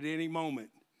place at any moment.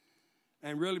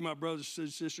 And really, my brothers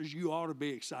and sisters, you ought to be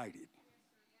excited.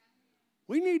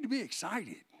 We need to be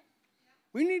excited.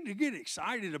 We need to get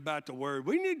excited about the word.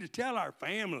 We need to tell our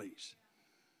families.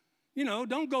 You know,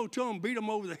 don't go to them, beat them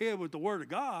over the head with the word of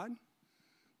God.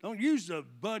 Don't use the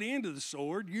butt end of the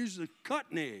sword. Use the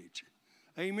cutting edge.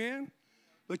 Amen?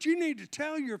 But you need to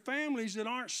tell your families that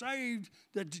aren't saved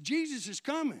that Jesus is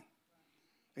coming.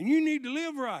 And you need to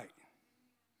live right.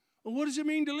 Well, what does it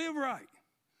mean to live right?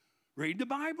 Read the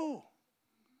Bible.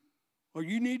 Or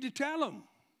you need to tell them.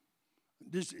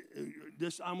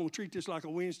 I'm going to treat this like a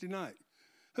Wednesday night.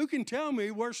 Who can tell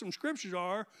me where some scriptures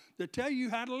are that tell you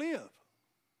how to live?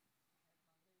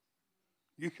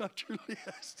 You got your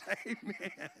list.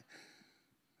 Amen.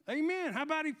 Amen. How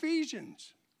about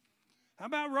Ephesians? How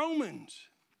about Romans?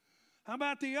 How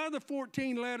about the other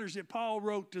 14 letters that Paul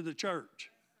wrote to the church?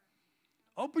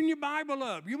 Open your Bible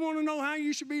up. You want to know how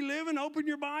you should be living? Open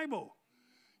your Bible.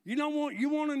 You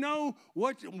want to know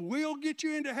what will get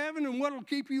you into heaven and what will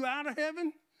keep you out of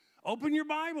heaven? Open your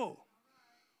Bible.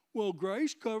 Well,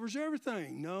 grace covers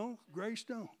everything. No, grace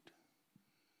don't.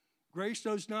 Grace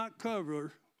does not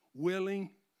cover willing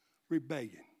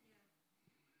rebellion.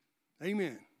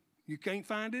 Amen. You can't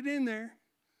find it in there.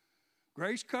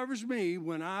 Grace covers me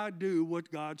when I do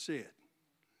what God said.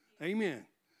 Amen.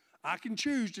 I can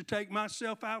choose to take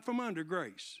myself out from under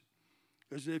grace.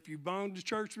 Because if you've belonged to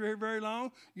church very, very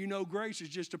long, you know grace is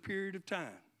just a period of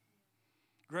time.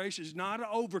 Grace is not an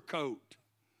overcoat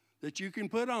that you can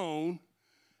put on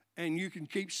and you can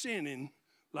keep sinning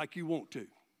like you want to.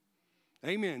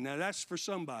 Amen. Now that's for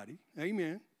somebody.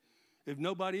 Amen. If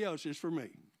nobody else, it's for me.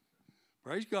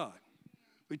 Praise God.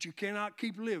 But you cannot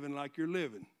keep living like you're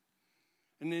living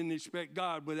and then expect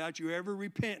God without you ever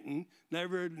repenting.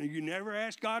 You never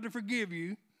ask God to forgive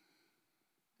you.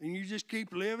 And you just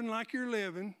keep living like you're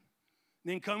living,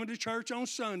 then coming to church on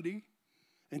Sunday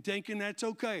and thinking that's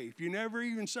okay. If you never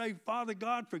even say, Father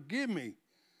God, forgive me.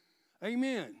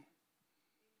 Amen.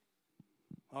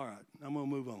 All right, I'm going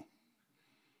to move on.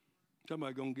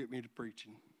 Somebody's going to get me to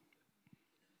preaching.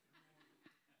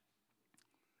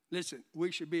 Listen,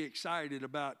 we should be excited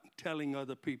about telling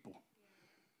other people.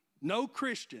 No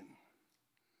Christian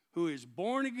who is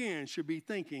born again should be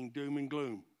thinking doom and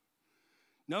gloom.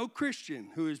 No Christian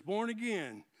who is born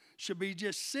again should be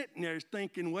just sitting there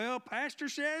thinking, well, pastor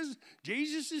says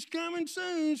Jesus is coming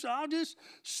soon, so I'll just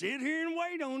sit here and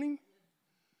wait on him.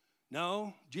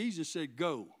 No, Jesus said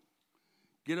go.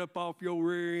 Get up off your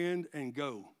rear end and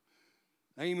go.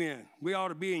 Amen. We ought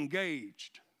to be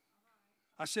engaged.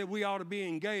 I said we ought to be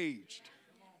engaged.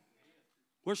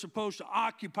 We're supposed to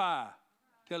occupy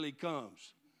till he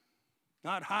comes,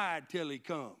 not hide till he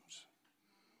comes.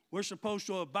 We're supposed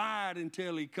to abide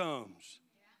until he comes.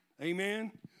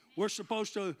 Amen? We're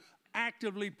supposed to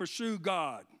actively pursue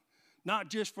God, not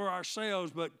just for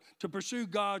ourselves, but to pursue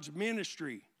God's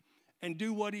ministry and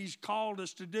do what he's called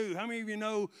us to do. How many of you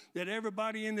know that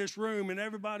everybody in this room and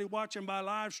everybody watching by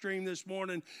live stream this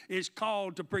morning is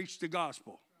called to preach the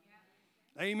gospel?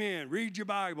 Yeah. Amen. Read your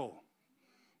Bible.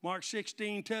 Mark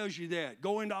 16 tells you that.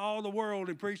 Go into all the world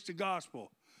and preach the gospel.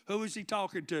 Who is he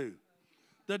talking to?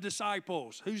 The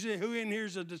disciples. Who in here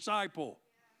is a disciple?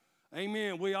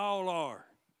 Amen. We all are.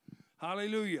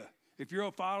 Hallelujah. If you're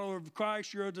a follower of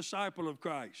Christ, you're a disciple of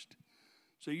Christ.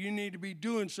 So you need to be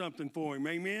doing something for him.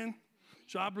 Amen.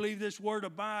 So I believe this word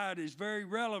abide is very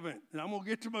relevant. And I'm going to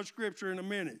get to my scripture in a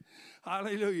minute.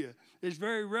 Hallelujah. It's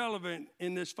very relevant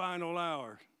in this final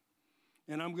hour.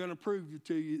 And I'm going to prove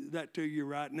that to you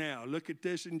right now. Look at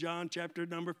this in John chapter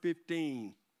number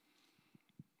 15.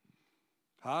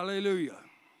 Hallelujah.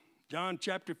 John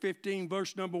chapter 15,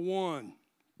 verse number 1.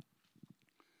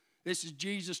 This is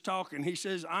Jesus talking. He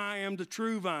says, I am the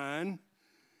true vine,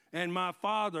 and my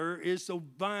Father is the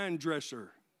vine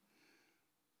dresser.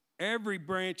 Every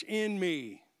branch in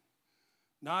me,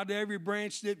 not every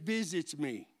branch that visits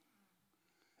me,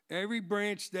 every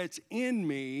branch that's in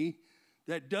me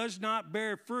that does not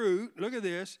bear fruit, look at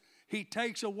this, he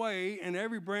takes away, and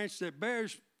every branch that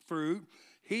bears fruit,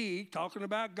 he, talking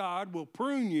about God, will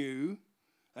prune you.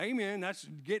 Amen. That's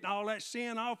getting all that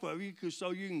sin off of you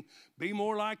so you can be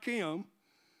more like him.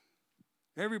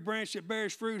 Every branch that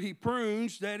bears fruit, he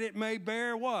prunes that it may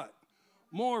bear what?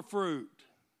 More fruit.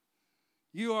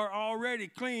 You are already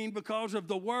clean because of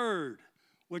the word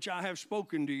which I have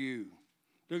spoken to you.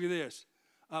 Look at this.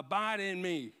 Abide in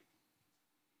me.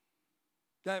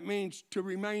 That means to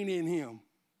remain in him.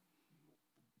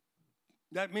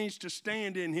 That means to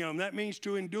stand in him. That means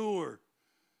to endure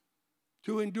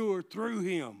through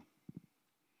him.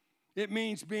 It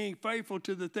means being faithful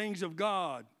to the things of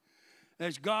God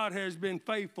as God has been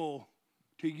faithful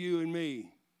to you and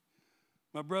me.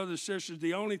 My brothers and sisters,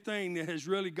 the only thing that has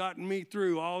really gotten me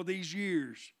through all these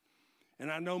years,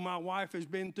 and I know my wife has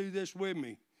been through this with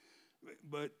me,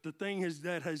 but the thing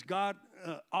that has got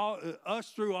us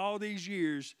through all these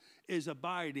years is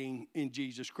abiding in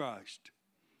Jesus Christ.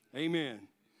 Amen.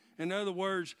 In other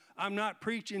words, I'm not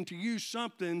preaching to you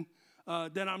something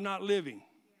that I'm not living.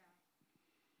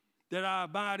 That I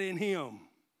abide in him.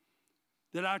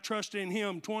 That I trust in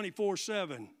him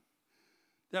 24/7.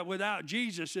 That without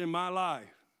Jesus in my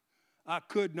life, I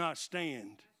could not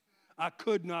stand. I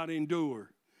could not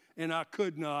endure. And I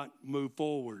could not move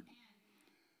forward.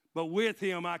 But with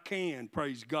him I can,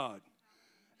 praise God.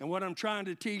 And what I'm trying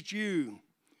to teach you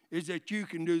is that you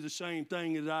can do the same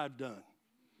thing as I've done.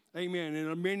 Amen.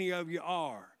 And many of you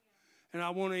are. And I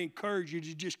want to encourage you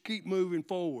to just keep moving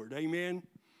forward. Amen.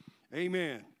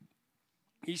 Amen.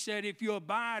 He said, if you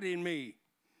abide in me,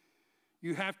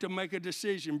 you have to make a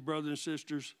decision, brothers and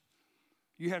sisters.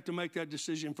 You have to make that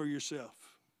decision for yourself.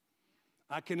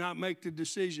 I cannot make the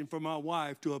decision for my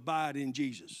wife to abide in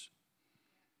Jesus.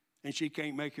 And she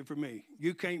can't make it for me.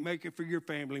 You can't make it for your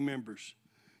family members.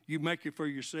 You make it for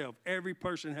yourself. Every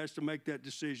person has to make that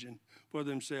decision for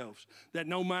themselves. That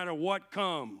no matter what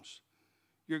comes,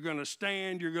 you're going to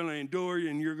stand, you're going to endure,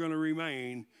 and you're going to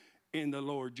remain in the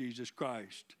Lord Jesus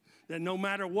Christ. That no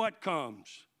matter what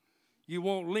comes, you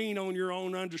won't lean on your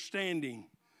own understanding,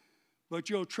 but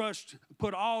you'll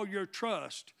put all your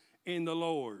trust in the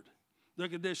Lord.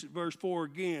 Look at this at verse 4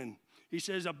 again. He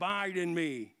says, abide in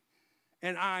me,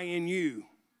 and I in you.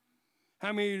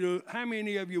 How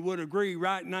many of you would agree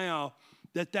right now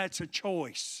that that's a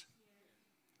choice?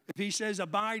 If he says,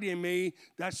 abide in me,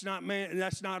 that's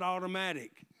not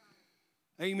automatic.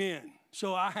 Amen.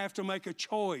 So I have to make a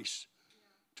choice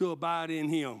to abide in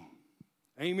him.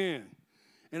 Amen.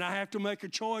 And I have to make a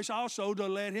choice also to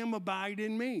let him abide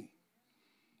in me.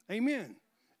 Amen.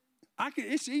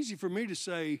 It's easy for me to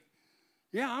say,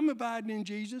 yeah, I'm abiding in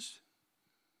Jesus.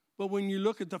 But when you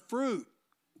look at the fruit,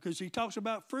 because he talks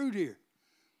about fruit here,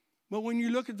 but when you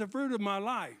look at the fruit of my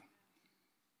life,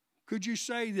 could you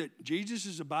say that Jesus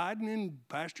is abiding in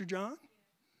Pastor John?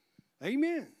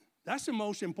 Amen. That's the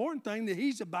most important thing, that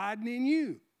he's abiding in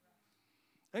you.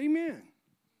 Amen.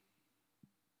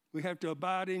 We have to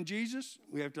abide in Jesus.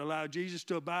 We have to allow Jesus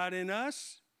to abide in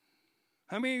us.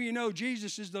 How many of you know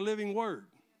Jesus is the living word?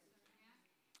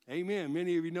 Amen.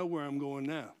 Many of you know where I'm going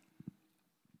now.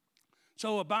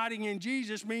 So abiding in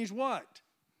Jesus means what?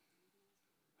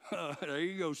 There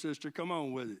you go, sister. Come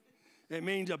on with it. It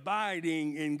means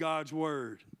abiding in God's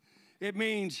word. It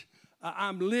means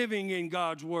I'm living in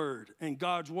God's word, and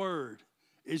God's word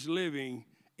is living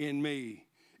in me.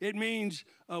 It means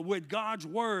with God's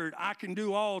word, I can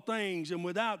do all things, and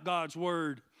without God's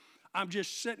word, I'm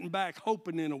just sitting back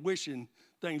hoping and wishing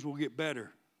things will get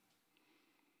better.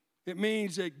 It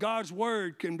means that God's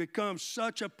word can become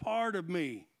such a part of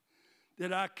me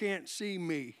that I can't see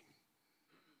me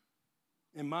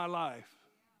in my life.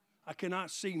 I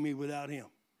cannot see me without him.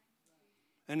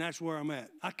 And that's where I'm at.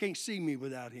 I can't see me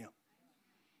without him.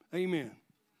 Amen.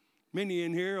 Many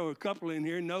in here, or a couple in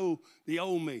here, know the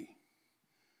old me.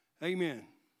 Amen.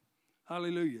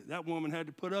 Hallelujah. That woman had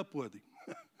to put up with him.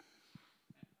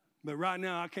 But right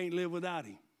now, I can't live without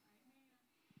him.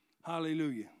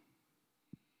 Hallelujah.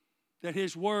 That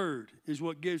his word is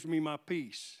what gives me my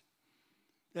peace.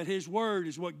 That his word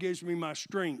is what gives me my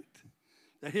strength.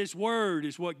 That his word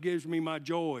is what gives me my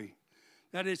joy.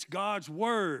 That it's God's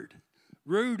word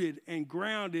rooted and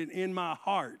grounded in my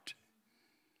heart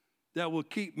that will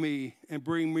keep me and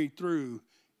bring me through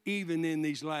even in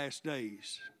these last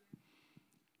days.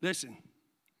 Listen,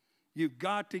 you've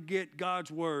got to get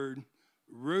God's word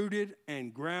rooted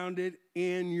and grounded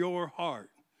in your heart.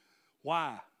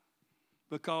 Why?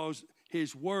 Because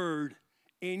his word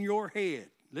in your head,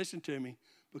 listen to me,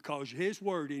 because his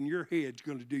word in your head is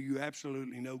going to do you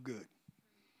absolutely no good.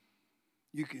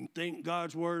 You can think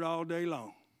God's word all day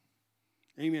long.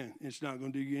 Amen. It's not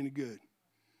going to do you any good.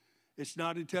 It's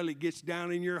not until it gets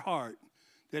down in your heart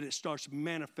that it starts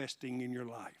manifesting in your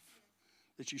life,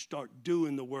 that you start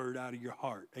doing the word out of your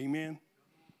heart. Amen.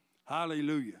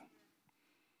 Hallelujah.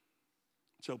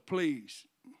 So please,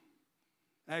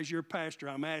 as your pastor,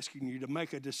 I'm asking you to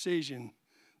make a decision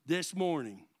this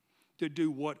morning to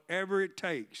do whatever it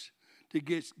takes to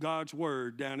get God's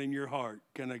word down in your heart.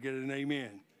 Can I get an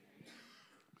amen?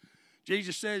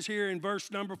 Jesus says here in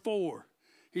verse number 4,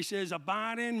 he says,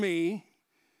 abide in me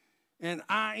and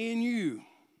I in you.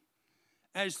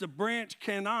 As the branch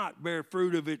cannot bear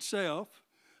fruit of itself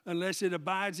unless it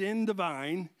abides in the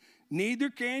vine, neither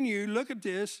can you, look at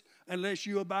this, unless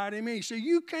you abide in me. So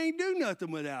you can't do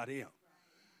nothing without him.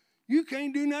 You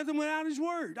can't do nothing without his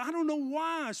word. I don't know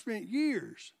why I spent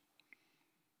years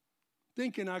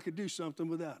thinking I could do something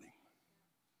without him.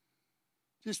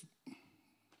 Just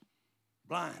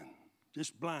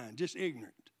blind, just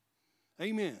ignorant.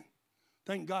 Amen.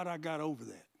 Thank God I got over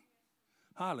that.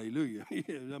 Hallelujah.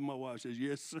 Yeah, my wife says,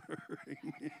 yes, sir.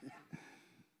 Amen.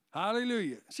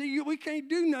 Hallelujah. See, we can't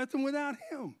do nothing without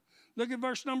him. Look at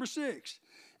verse number 6.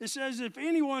 It says, if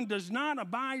anyone does not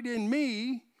abide in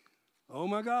me, oh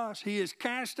my gosh, he is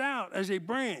cast out as a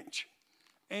branch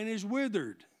and is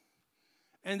withered.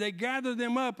 And they gather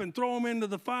them up and throw them into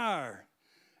the fire,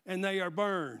 and they are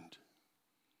burned.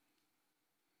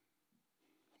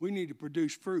 We need to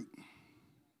produce fruit.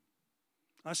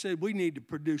 I said we need to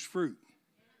produce fruit.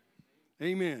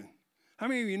 Amen. How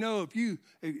many of you know if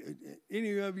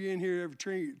any of you in here ever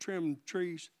trim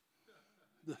trees?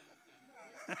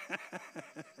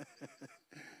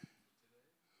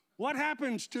 What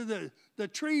happens to the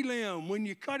tree limb when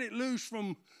you cut it loose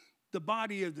from the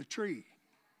body of the tree?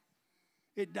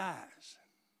 It dies.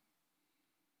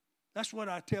 That's what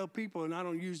I tell people, and I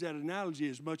don't use that analogy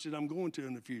as much as I'm going to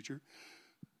in the future.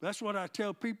 That's what I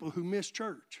tell people who miss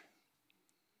church.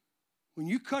 When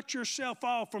you cut yourself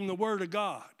off from the Word of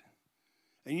God,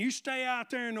 and you stay out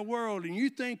there in the world and you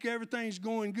think everything's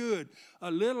going good,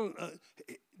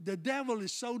 the devil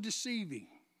is so deceiving.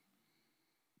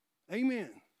 Amen.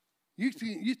 You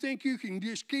think you can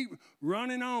just keep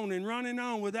running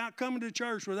on without coming to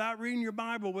church, without reading your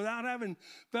Bible, without having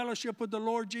fellowship with the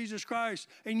Lord Jesus Christ,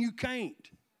 and you can't.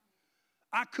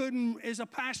 I couldn't, as a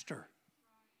pastor,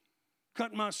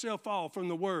 cut myself off from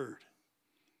the Word.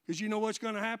 Because you know what's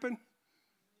going to happen?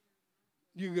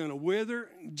 You're going to wither.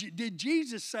 Did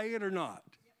Jesus say it or not?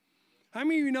 How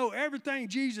many of you know everything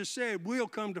Jesus said will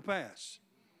come to pass?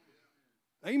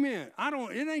 Amen.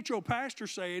 It ain't your pastor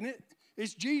saying it.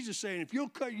 It's Jesus saying, if you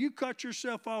cut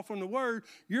yourself off from the Word,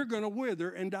 you're going to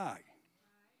wither and die.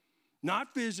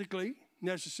 Not physically,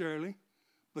 necessarily,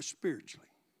 but spiritually.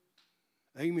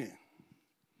 Amen.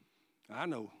 I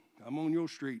know. I'm on your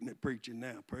street and preaching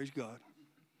now. Praise God.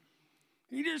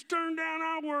 He just turned down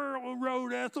our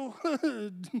road, Ethel.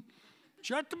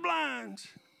 Shut the blinds.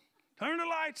 Turn the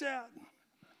lights out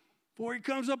before he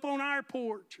comes up on our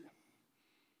porch.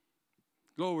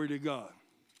 Glory to God.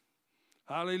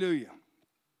 Hallelujah.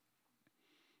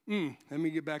 Let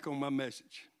me get back on my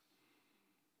message.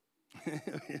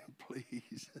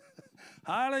 Please.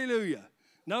 Hallelujah.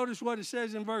 Notice what it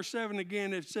says in verse 7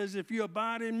 again. It says, if you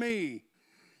abide in me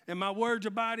and my words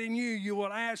abide in you, you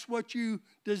will ask what you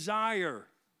desire,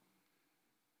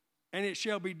 and it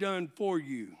shall be done for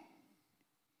you.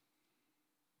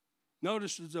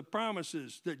 Notice the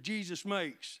promises that Jesus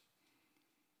makes.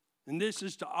 And this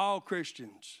is to all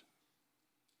Christians.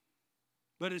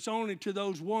 But it's only to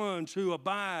those ones who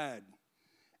abide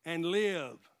and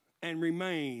live and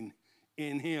remain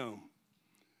in him.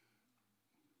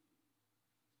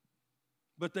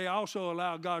 But they also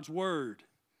allow God's word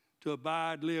to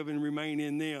abide, live, and remain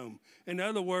in them. In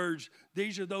other words,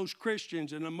 these are those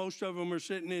Christians, and most of them are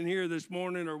sitting in here this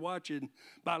morning or watching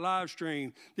by live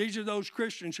stream. These are those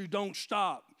Christians who don't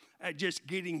stop at just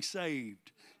getting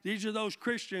saved. These are those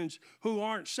Christians who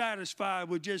aren't satisfied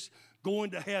with just going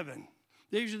to heaven.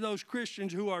 These are those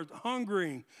Christians who are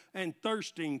hungering and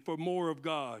thirsting for more of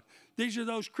God. These are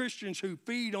those Christians who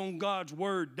feed on God's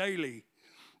word daily.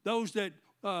 Those that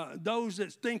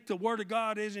think the Word of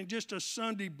God isn't just a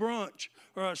Sunday brunch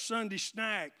or a Sunday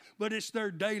snack, but it's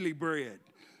their daily bread.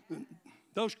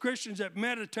 Those Christians that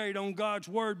meditate on God's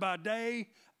word by day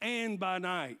and by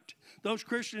night. Those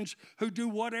Christians who do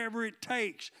whatever it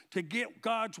takes to get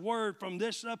God's word from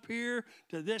this up here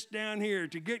to this down here,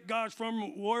 to get God's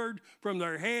word from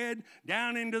their head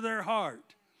down into their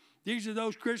heart. These are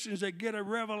those Christians that get a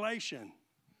revelation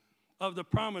of the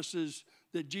promises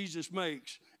that Jesus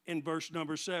makes in verse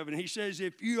number 7. He says,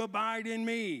 if you abide in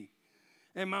me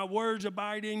and my words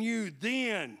abide in you,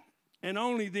 then and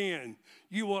only then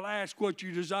you will ask what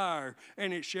you desire,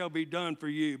 and it shall be done for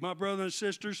you. My brothers and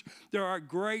sisters, there are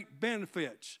great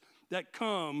benefits that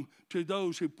come to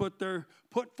those who put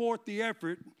forth the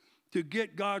effort to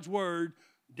get God's word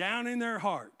down in their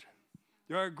heart.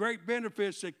 There are great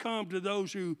benefits that come to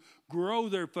those who grow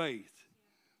their faith.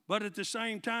 But at the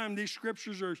same time, these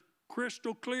scriptures are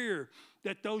crystal clear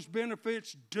that those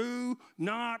benefits do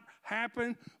not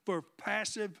happen for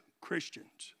passive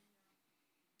Christians.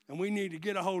 And we need to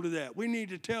get a hold of that. We need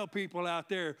to tell people out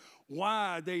there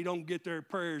why they don't get their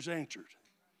prayers answered.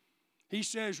 He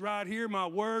says right here, my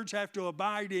words have to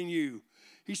abide in you.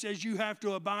 He says you have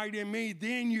to abide in me,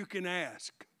 then you can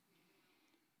ask.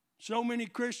 So many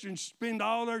Christians spend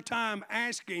all their time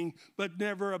asking but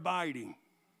never abiding.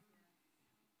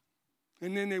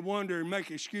 And then they wonder and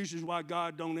make excuses why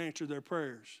God don't answer their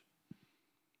prayers.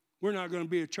 We're not going to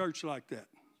be a church like that.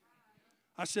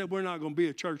 I said we're not going to be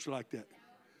a church like that.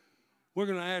 We're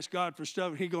going to ask God for stuff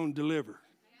and He's going to deliver.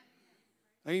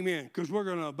 Amen. Because we're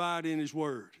going to abide in His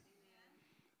word.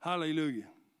 Hallelujah.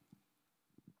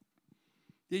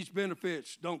 These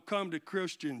benefits don't come to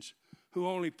Christians who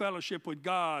only fellowship with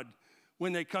God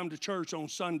when they come to church on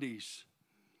Sundays,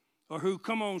 or who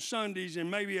come on Sundays and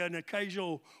maybe an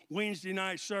occasional Wednesday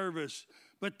night service,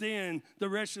 but then the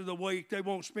rest of the week they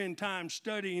won't spend time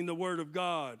studying the Word of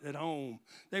God at home.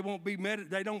 They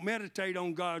don't meditate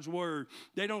on God's Word.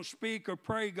 They don't speak or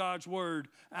pray God's Word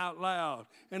out loud.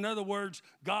 In other words,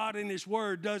 God and His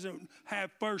Word doesn't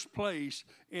have first place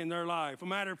in their life. A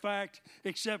matter of fact,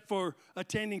 except for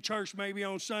attending church maybe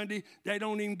on Sunday, they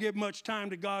don't even give much time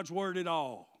to God's Word at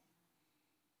all.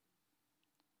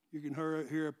 You can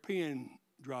hear a pin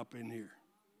drop in here.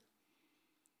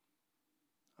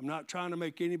 I'm not trying to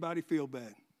make anybody feel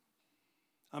bad.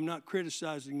 I'm not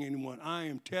criticizing anyone. I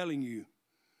am telling you,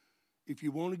 if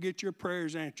you want to get your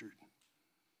prayers answered,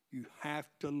 you have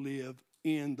to live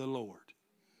in the Lord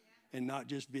and not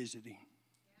just visiting.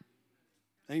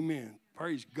 Amen.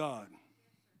 Praise God.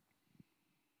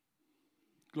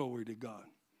 Glory to God.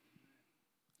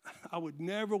 I would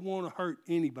never want to hurt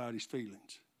anybody's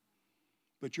feelings.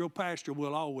 But your pastor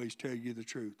will always tell you the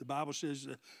truth. The Bible says,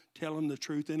 tell them the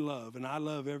truth in love. And I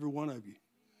love every one of you.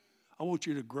 I want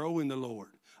you to grow in the Lord.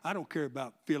 I don't care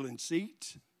about filling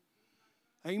seats.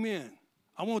 Amen.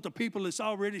 I want the people that's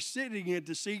already sitting at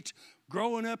the seats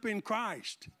growing up in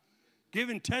Christ,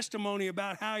 giving testimony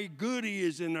about how good He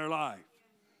is in their life.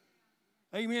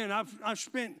 Amen. I've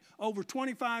spent over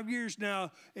 25 years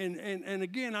now, and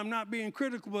again, I'm not being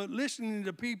critical, but listening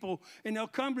to people, and they'll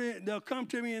come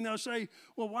to me and they'll say,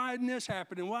 "Well, why isn't this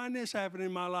happening? Why isn't this happening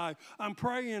in my life? I'm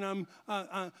praying,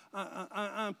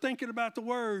 I'm thinking about the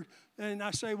Word," and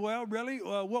I say, "Well, really?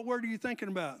 What word are you thinking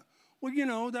about?" "Well, you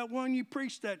know, that one you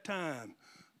preached that time."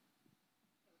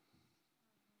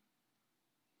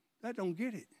 That don't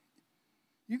get it.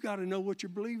 You got to know what you're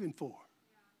believing for.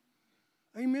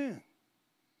 Amen.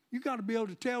 You got to be able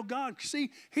to tell God.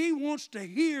 See, He wants to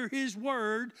hear His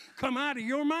word come out of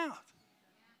your mouth.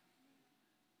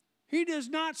 He does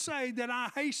not say that I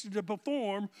hasten to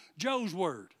perform Joe's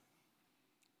word.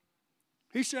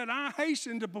 He said, I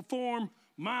hasten to perform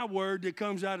my word that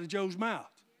comes out of Joe's mouth.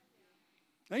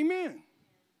 Amen.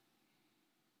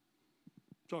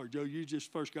 Sorry, Joe, you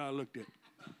just the first guy I looked at.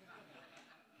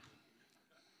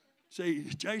 See,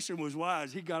 Jason was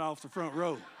wise. He got off the front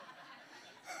row.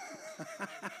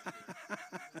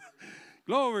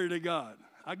 Glory to God.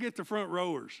 I get the front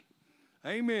rowers.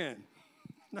 Amen.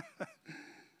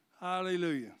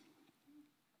 Hallelujah.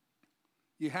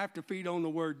 You have to feed on the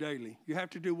word daily. You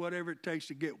have to do whatever it takes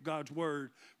to get God's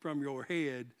word from your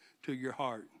head to your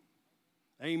heart.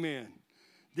 Amen.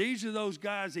 These are those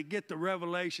guys that get the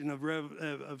revelation of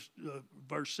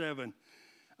verse 7,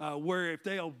 where if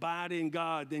they'll abide in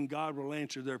God, then God will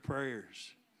answer their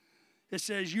prayers. It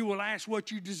says you will ask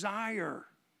what you desire.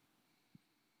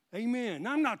 Amen.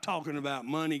 Now, I'm not talking about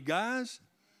money, guys.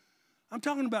 I'm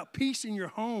talking about peace in your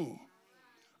home.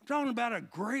 I'm talking about a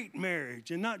great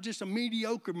marriage and not just a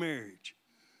mediocre marriage.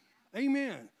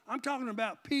 Amen. I'm talking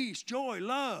about peace, joy,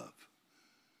 love.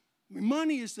 I mean,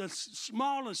 money is the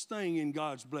smallest thing in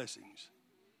God's blessings.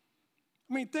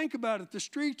 I mean, think about it. The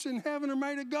streets in heaven are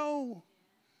made of gold.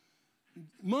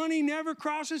 money never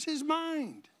crosses his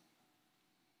mind.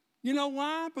 You know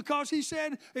why? Because he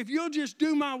said, if you'll just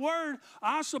do my word,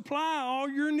 I'll supply all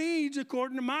your needs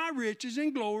according to my riches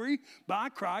and glory by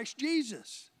Christ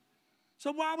Jesus.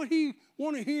 So why would he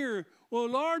want to hear, well,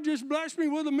 Lord, just bless me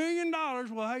with $1 million?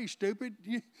 Well, hey, stupid,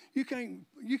 you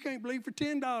can't believe for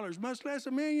 $10, much less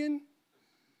 $1 million.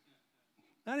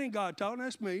 That ain't God talking,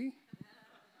 that's me.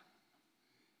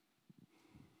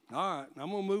 All right, I'm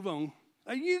going to move on.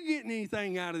 Are you getting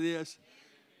anything out of this?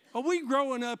 Are we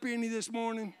growing up any this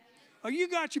morning? Oh, you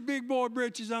got your big boy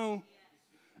britches on?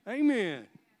 Amen.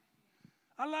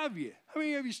 I love you. How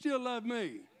many of you still love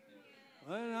me?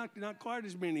 Well, not quite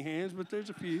as many hands, but there's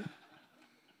a few.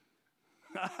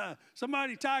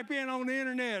 Somebody type in on the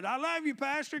internet, I love you,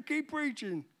 Pastor. Keep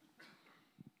preaching.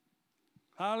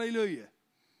 Hallelujah.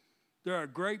 There are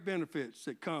great benefits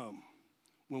that come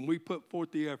when we put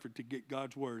forth the effort to get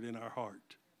God's word in our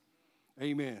heart.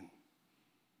 Amen.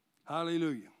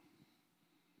 Hallelujah.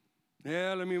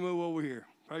 Yeah, let me move over here.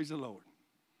 Praise the Lord.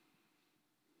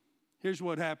 Here's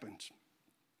what happens.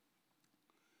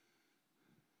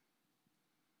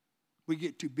 We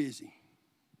get too busy.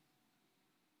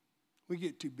 We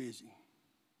get too busy.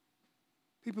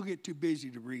 People get too busy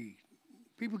to read.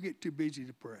 People get too busy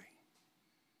to pray.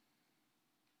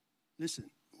 Listen,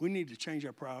 we need to change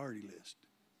our priority list.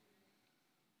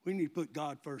 We need to put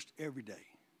God first every day,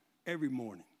 every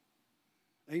morning.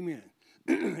 Amen.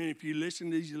 And if you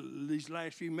listen to these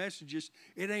last few messages,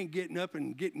 it ain't getting up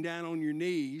and getting down on your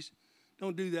knees.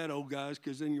 Don't do that, old guys,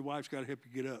 because then your wife's got to help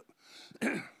you get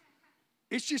up.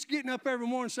 It's just getting up every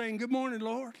morning saying, good morning,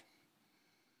 Lord.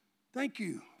 Thank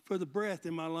you for the breath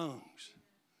in my lungs.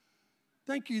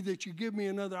 Thank you that you give me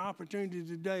another opportunity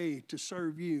today to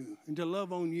serve you and to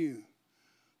love on you.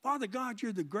 Father God,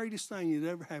 you're the greatest thing that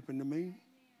ever happened to me.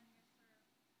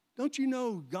 Don't you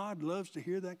know God loves to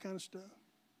hear that kind of stuff?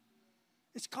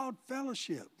 It's called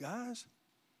fellowship, guys.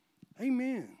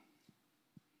 Amen.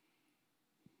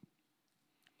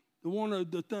 The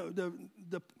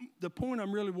point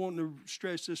I'm really wanting to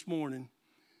stress this morning,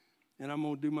 and I'm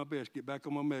going to do my best to get back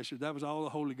on my message. That was all the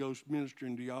Holy Ghost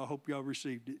ministering to y'all. I hope y'all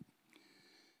received it.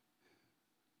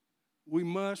 We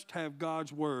must have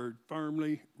God's word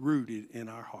firmly rooted in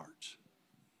our hearts.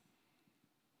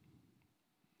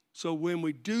 So when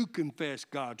we do confess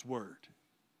God's word,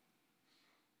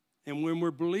 and when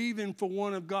we're believing for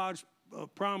one of God's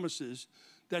promises,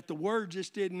 that the word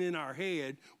just isn't in our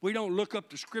head, we don't look up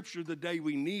the scripture the day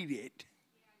we need it.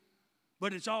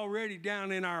 But it's already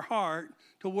down in our heart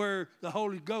to where the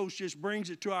Holy Ghost just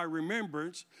brings it to our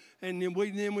remembrance, and then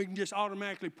we can just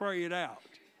automatically pray it out.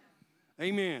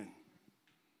 Amen.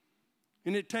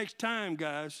 And it takes time,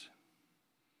 guys,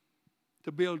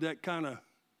 to build that kind of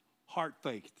heart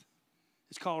faith.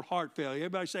 It's called heart faith.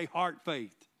 Everybody say heart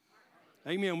faith.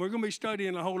 Amen. We're going to be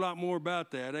studying a whole lot more about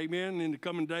that. Amen. In the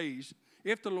coming days,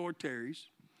 if the Lord tarries,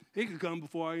 he could come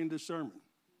before I end this sermon.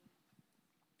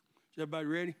 Is everybody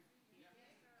ready?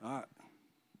 All right.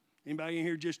 Anybody in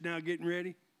here just now getting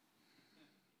ready?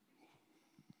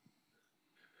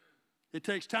 It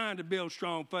takes time to build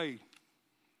strong faith.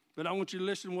 But I want you to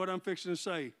listen to what I'm fixing to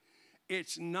say.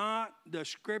 It's not the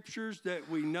scriptures that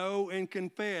we know and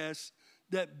confess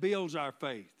that builds our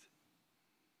faith.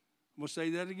 I'm going to say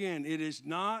that again. It is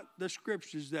not the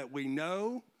scriptures that we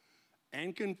know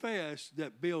and confess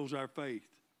that builds our faith.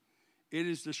 It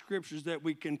is the scriptures that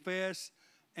we confess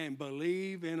and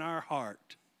believe in our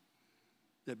heart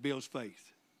that builds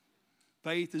faith.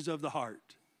 Faith is of the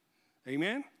heart.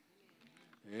 Amen?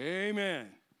 Amen.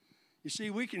 You see,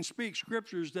 we can speak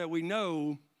scriptures that we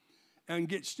know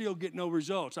and still get no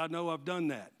results. I know I've done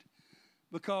that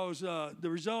because the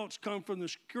results come from the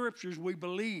scriptures we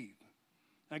believe.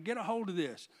 Now get a hold of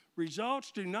this.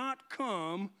 Results do not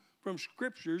come from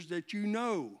scriptures that you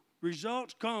know.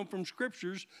 Results come from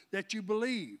scriptures that you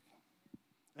believe.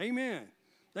 Amen.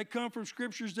 They come from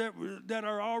scriptures that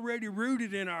are already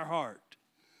rooted in our heart.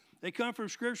 They come from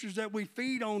scriptures that we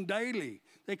feed on daily.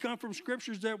 They come from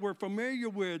scriptures that we're familiar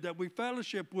with, that we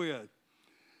fellowship with.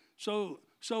 So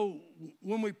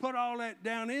when we put all that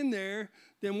down in there,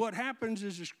 then what happens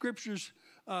is the scriptures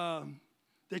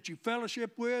that you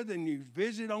fellowship with and you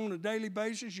visit on a daily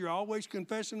basis, you're always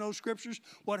confessing those scriptures.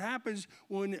 What happens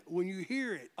when you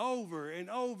hear it over and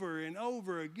over and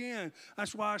over again?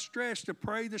 That's why I stress to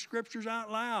pray the scriptures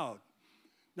out loud.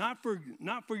 Not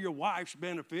for your wife's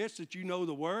benefits, that you know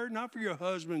the word, not for your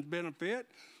husband's benefit,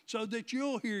 so that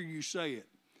you'll hear you say it.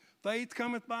 Faith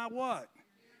cometh by what?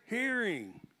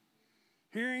 Hearing.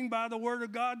 Hearing by the word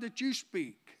of God that you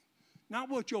speak, not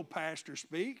what your pastor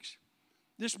speaks.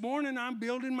 This morning I'm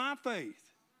building my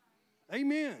faith.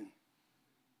 Amen.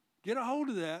 Get a hold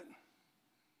of that.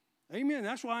 Amen.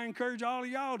 That's why I encourage all of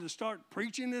y'all to start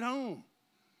preaching at home.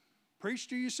 Preach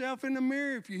to yourself in the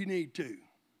mirror if you need to.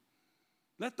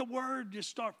 Let the word just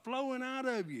start flowing out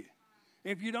of you.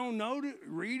 If you don't know it,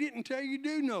 read it until you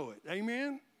do know it.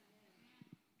 Amen?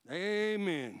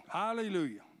 Amen.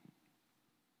 Hallelujah.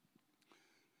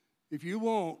 If you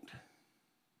want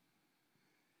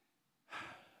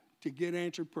to get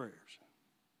answered prayers,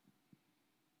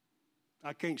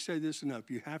 I can't say this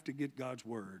enough. You have to get God's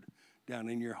word down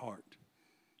in your heart.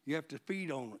 You have to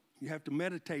feed on it. You have to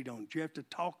meditate on it. You have to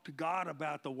talk to God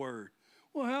about the word.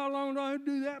 Well, how long do I have to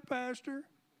do that, Pastor?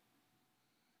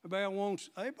 Everybody wants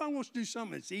to do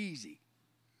something that's easy.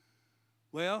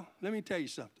 Well, let me tell you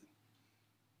something.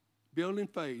 Building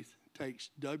faith takes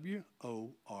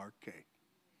W-O-R-K.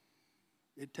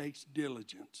 It takes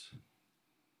diligence.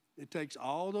 It takes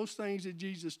all those things that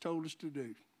Jesus told us to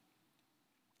do.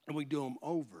 And we do them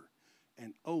over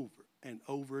and over and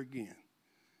over again.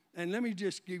 And let me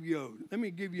give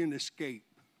you an escape.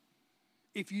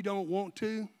 If you don't want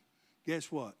to,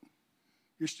 guess what?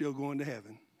 You're still going to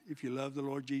heaven if you love the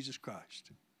Lord Jesus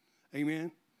Christ.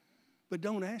 Amen? But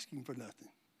don't ask him for nothing.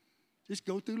 Just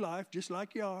go through life just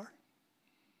like you are.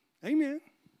 Amen.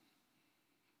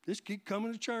 Just keep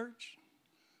coming to church,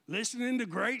 listening to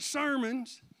great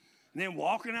sermons, and then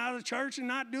walking out of the church and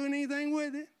not doing anything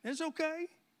with it. It's okay.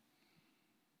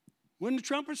 When the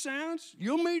trumpet sounds,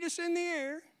 you'll meet us in the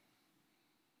air.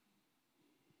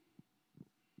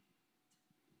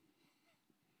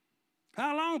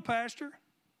 How long, Pastor?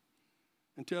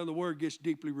 Until the word gets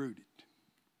deeply rooted.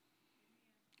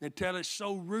 Until it's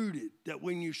so rooted that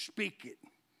when you speak it,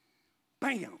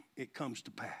 bam, it comes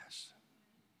to pass.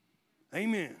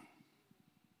 Amen.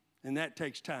 And that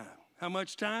takes time. How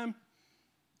much time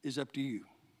is up to you.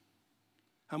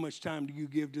 How much time do you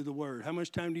give to the word? How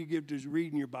much time do you give to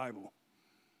reading your Bible?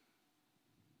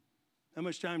 How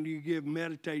much time do you give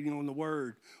meditating on the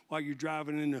word while you're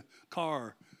driving in the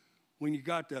car? When you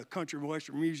got the country and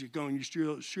western music on, you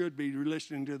still should be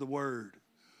listening to the word.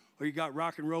 Or you got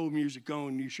rock and roll music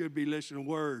on, you should be listening to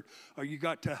the word. Or you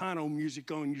got Tejano music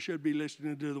on, you should be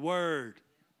listening to the word.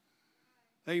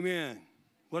 Amen.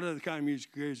 What other kind of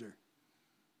music is there?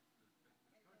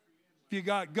 If you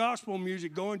got gospel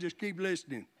music going, just keep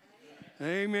listening.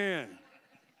 Amen.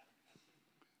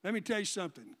 Let me tell you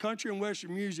something. Country and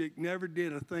western music never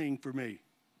did a thing for me.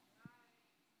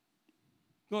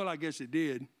 Well, I guess it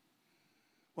did.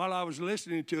 While I was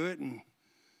listening to it and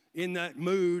in that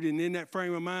mood and in that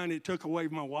frame of mind, it took away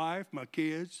my wife, my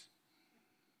kids,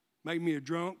 made me a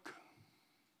drunk,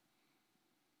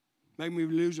 made me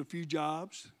lose a few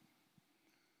jobs.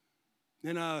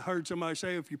 Then I heard somebody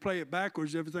say, if you play it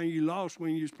backwards, everything you lost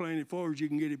when you was playing it forwards, you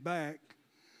can get it back.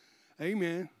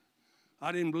 Amen.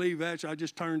 I didn't believe that, so I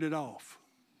just turned it off.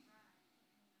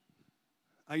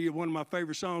 One of my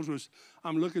favorite songs was,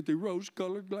 I'm looking through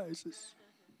rose-colored glasses.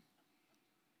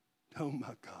 Oh,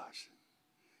 my gosh.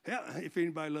 Hell, if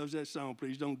anybody loves that song,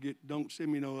 please don't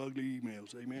send me no ugly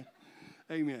emails. Amen.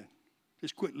 Amen.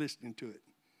 Just quit listening to it.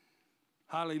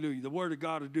 Hallelujah. The word of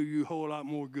God will do you a whole lot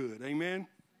more good. Amen.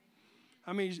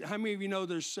 How many of you know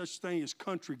there's such thing as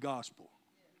country gospel?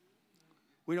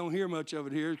 We don't hear much of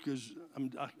it here because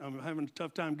I'm having a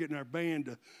tough time getting our band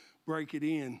to break it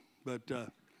in, but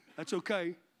that's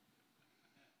okay.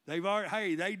 They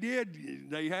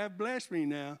have blessed me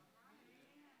now.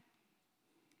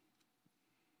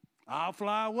 I'll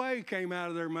Fly Away came out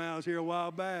of their mouths here a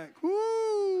while back.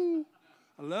 Woo!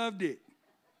 I loved it.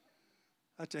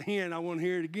 That's a hint. I want to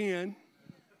hear it again.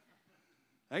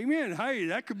 Amen. Hey,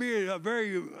 that could be a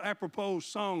very apropos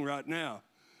song right now.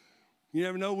 You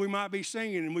never know, we might be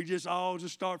singing and we all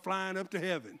start flying up to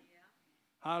heaven.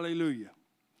 Yeah. Hallelujah.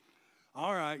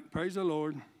 All right. Praise the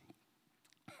Lord.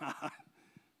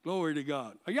 Glory to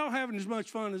God. Are y'all having as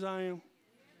much fun as I am?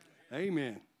 Yeah.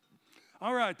 Amen.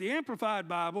 All right, the Amplified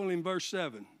Bible in verse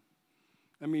 7.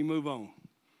 Let me move on.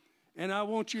 And I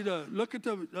want you to look at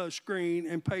the screen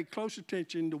and pay close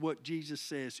attention to what Jesus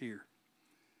says here.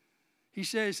 He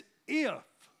says, if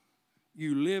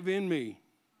you live in me.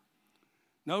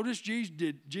 Notice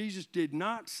Jesus did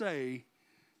not say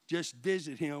just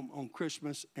visit him on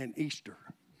Christmas and Easter.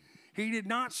 He did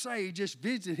not say just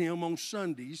visit him on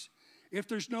Sundays if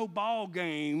there's no ball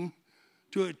game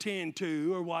to attend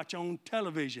to or watch on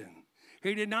television.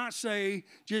 He did not say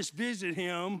just visit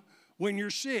him when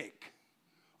you're sick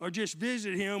or just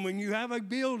visit him when you have a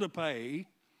bill to pay.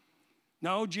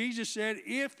 No, Jesus said,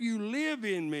 if you live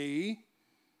in me,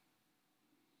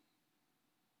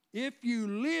 if you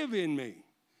live in me.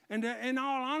 And in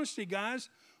all honesty, guys,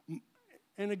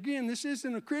 and again, this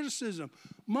isn't a criticism,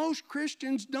 most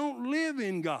Christians don't live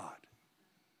in God.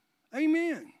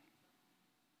 Amen.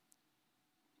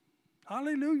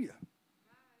 Hallelujah.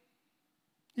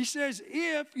 He says,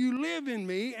 if you live in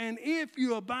me and if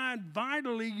you abide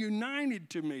vitally united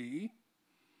to me,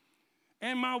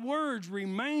 and my words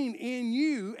remain in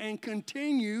you and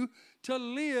continue to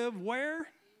live where?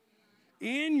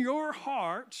 In your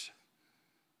hearts.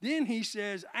 Then he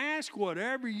says, ask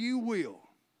whatever you will,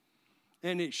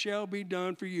 and it shall be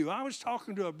done for you. I was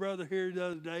talking to a brother here the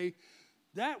other day.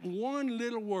 That one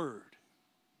little word,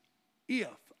 if,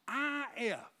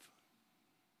 I-F,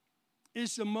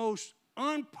 is the most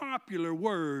unpopular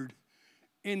word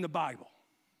in the Bible.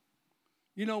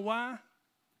 You know why?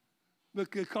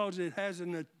 Because it has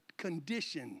a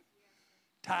condition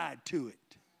tied to it.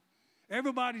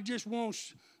 Everybody just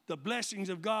wants the blessings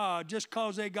of God just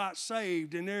because they got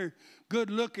saved and they're good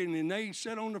looking and they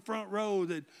sit on the front row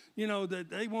that, you know, that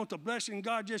they want the blessing of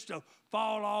God just to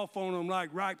fall off on them like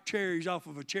ripe cherries off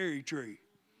of a cherry tree.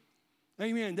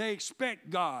 Amen. They expect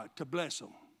God to bless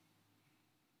them.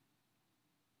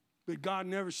 But God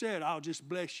never said, I'll just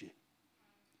bless you.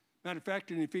 Matter of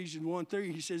fact, in Ephesians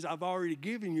 1:3, he says, I've already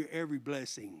given you every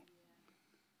blessing.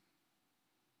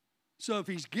 So if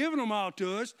he's given them all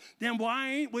to us, then why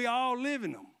ain't we all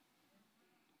living them?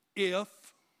 If.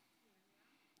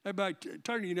 Everybody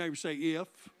turn to your neighbor and say, if.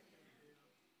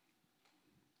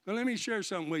 Well, let me share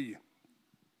something with you.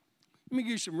 Let me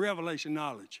give you some revelation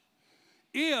knowledge.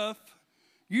 If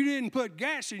you didn't put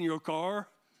gas in your car,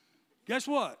 guess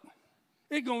what?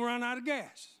 It's going to run out of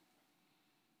gas.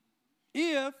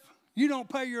 If you don't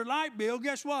pay your light bill,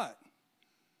 guess what?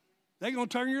 They're going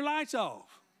to turn your lights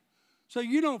off. So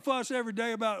you don't fuss every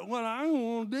day about, well, I don't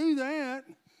want to do that.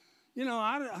 You know,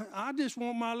 I just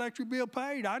want my electric bill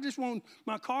paid. I just want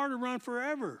my car to run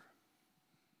forever.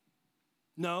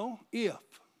 No, if.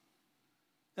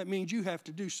 That means you have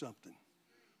to do something.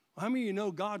 Well, how many of you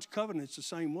know God's covenant's the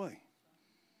same way?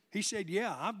 He said,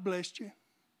 yeah, I've blessed you.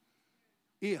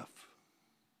 If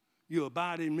you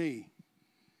abide in me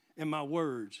and my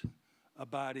words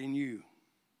abide in you.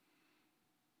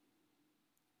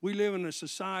 We live in a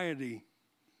society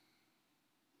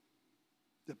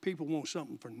that people want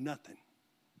something for nothing.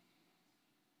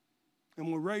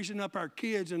 And we're raising up our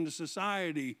kids in the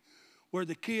society where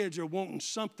the kids are wanting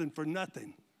something for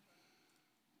nothing.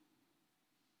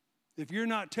 If you're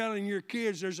not telling your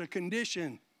kids there's a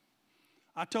condition,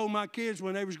 I told my kids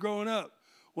when they was growing up,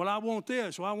 well, I want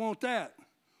this, well, I want that.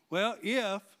 Well,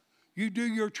 if you do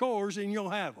your chores and you'll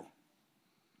have them.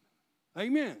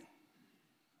 Amen.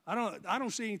 I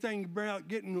don't see anything about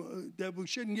getting that we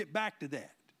shouldn't get back to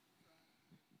that.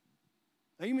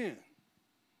 Amen.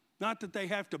 Not that they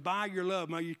have to buy your love.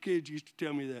 My kids used to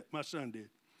tell me that. My son did.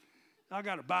 I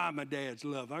got to buy my dad's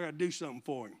love. I got to do something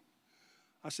for him.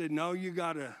 I said, no, you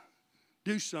got to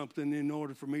do something in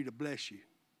order for me to bless you.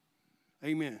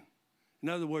 Amen. In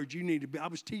other words, you need to be. I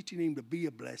was teaching him to be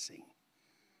a blessing.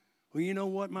 Well, you know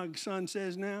what my son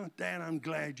says now? Dad, I'm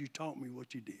glad you taught me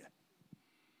what you did.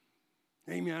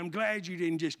 Amen. I'm glad you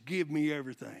didn't just give me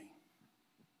everything.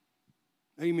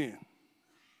 Amen.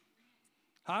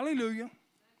 Hallelujah.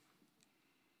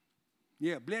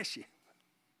 Yeah, bless you.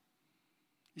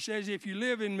 He says, if you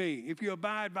live in me, if you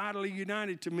abide vitally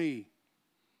united to me,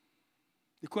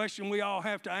 the question we all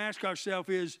have to ask ourselves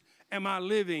is, am I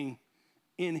living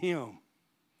in him?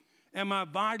 Am I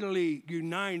vitally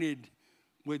united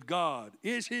with God?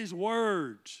 Is his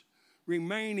words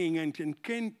remaining and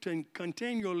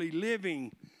continually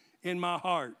living in my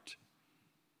heart?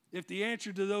 If the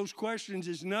answer to those questions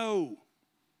is no,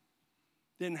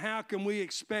 then how can we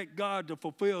expect God to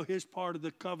fulfill his part of the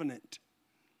covenant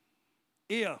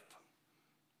if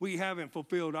we haven't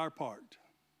fulfilled our part?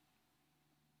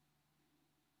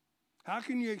 How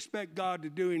can you expect God to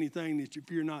do anything if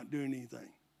you're not doing anything?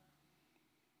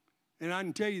 And I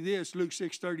can tell you this, Luke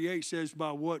 6:38 says,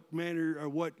 by what manner or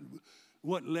what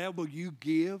level you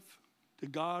give to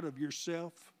God of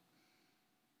yourself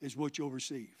is what you'll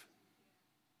receive.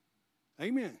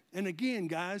 Amen. And again,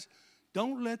 guys,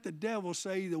 don't let the devil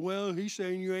say that, well, he's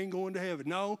saying you ain't going to heaven.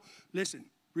 No, listen,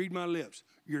 read my lips.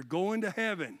 You're going to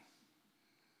heaven.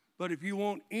 But if you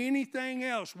want anything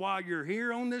else while you're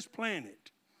here on this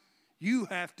planet, you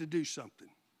have to do something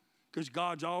because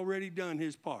God's already done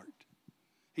his part.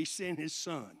 He sent his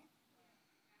son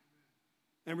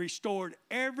and restored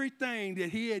everything that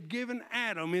he had given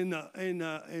Adam in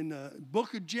the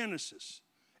book of Genesis.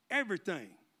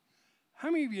 Everything. How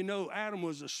many of you know Adam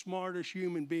was the smartest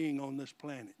human being on this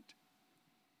planet?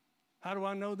 How do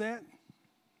I know that?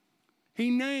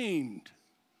 He named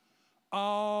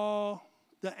all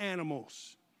the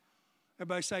animals.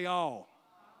 Everybody say all.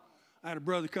 I had a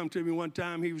brother come to me one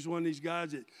time. He was one of these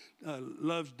guys that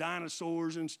loves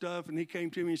dinosaurs and stuff. And he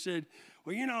came to me and said,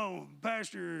 well, you know,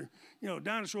 Pastor, you know,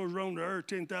 dinosaurs roamed the earth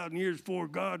 10,000 years before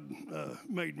God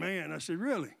made man. I said,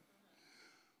 really?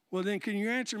 Well, then can you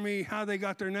answer me how they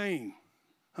got their name?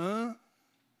 Huh?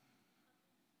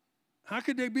 How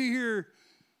could they be here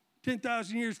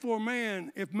 10,000 years before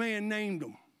man if man named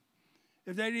them?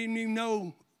 If they didn't even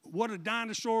know what a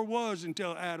dinosaur was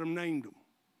until Adam named them.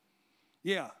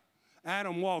 Yeah,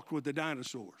 Adam walked with the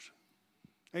dinosaurs.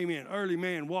 Amen. Early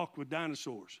man walked with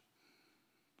dinosaurs.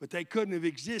 But they couldn't have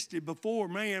existed before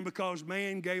man because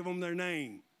man gave them their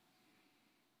name.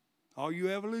 All you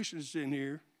evolutionists in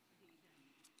here,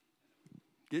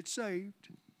 get saved,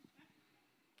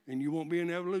 and you won't be an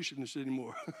evolutionist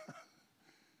anymore.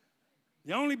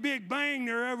 The only big bang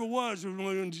there ever was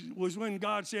when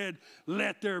God said,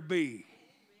 let there be.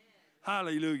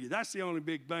 Hallelujah. That's the only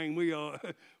big bang we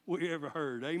ever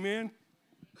heard. Amen?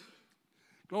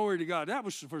 Glory to God. That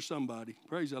was for somebody.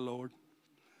 Praise the Lord.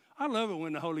 I love it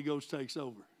when the Holy Ghost takes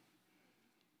over.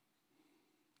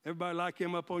 Everybody like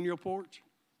him up on your porch?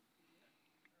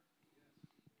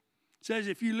 It says,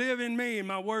 if you live in me and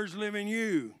my words live in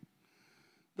you,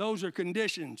 those are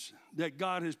conditions that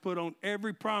God has put on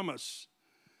every promise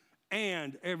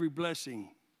and every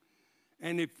blessing.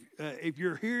 And if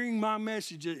you're hearing my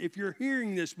message, if you're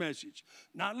hearing this message,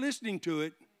 not listening to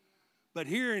it, but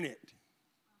hearing it,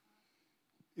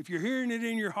 if you're hearing it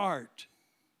in your heart,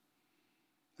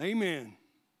 amen,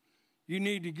 you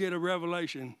need to get a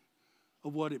revelation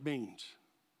of what it means.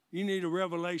 You need a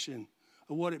revelation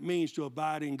of what it means to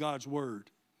abide in God's word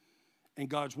and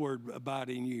God's word abide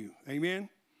in you. Amen?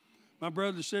 My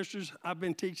brothers and sisters, I've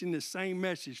been teaching the same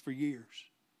message for years.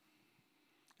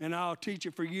 And I'll teach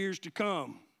it for years to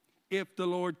come if the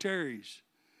Lord tarries.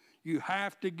 You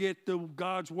have to get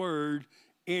God's word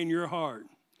in your heart.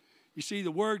 You see,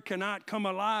 the word cannot come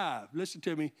alive. Listen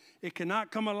to me. It cannot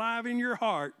come alive in your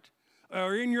heart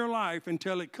or in your life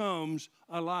until it comes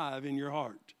alive in your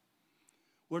heart.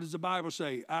 What does the Bible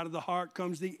say? Out of the heart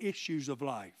comes the issues of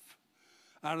life.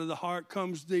 Out of the heart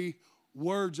comes the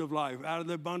words of life. Out of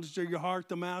the abundance of your heart,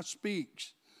 the mouth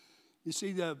speaks. You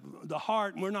see, the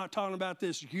heart, and we're not talking about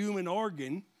this human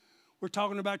organ. We're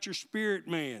talking about your spirit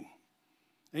man.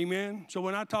 Amen? So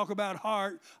when I talk about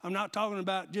heart, I'm not talking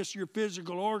about just your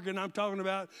physical organ. I'm talking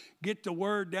about get the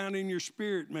word down in your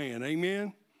spirit man.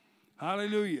 Amen?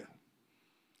 Hallelujah.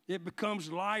 It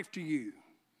becomes life to you.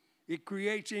 It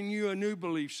creates in you a new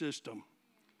belief system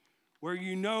where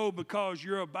you know because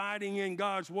you're abiding in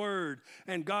God's word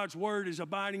and God's word is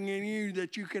abiding in you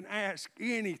that you can ask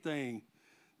anything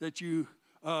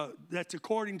that's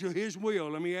according to his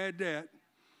will. Let me add that.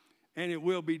 And it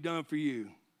will be done for you.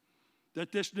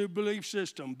 That this new belief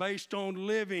system based on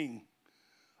living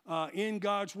in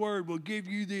God's word will give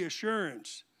you the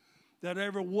assurance that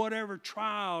whatever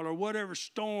trial or whatever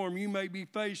storm you may be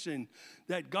facing,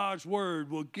 that God's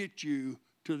word will get you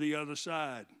to the other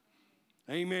side.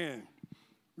 Amen.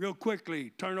 Real quickly,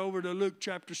 turn over to Luke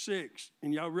chapter 6,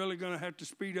 and y'all really going to have to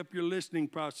speed up your listening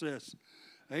process.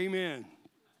 Amen.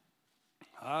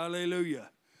 Hallelujah.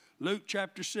 Luke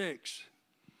chapter 6.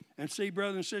 And see,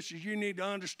 brothers and sisters, you need to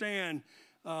understand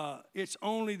it's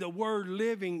only the word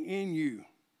living in you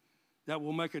that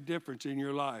will make a difference in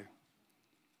your life.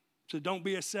 So don't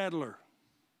be a settler.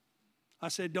 I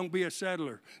said don't be a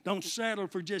settler. Don't settle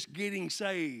for just getting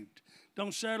saved.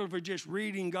 Don't settle for just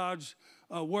reading God's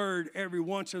word every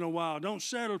once in a while. Don't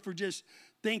settle for just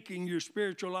thinking your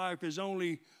spiritual life is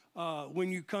only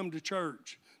when you come to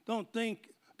church. Don't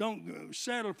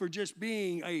settle for just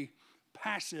being a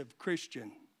passive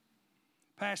Christian.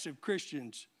 Passive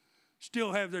Christians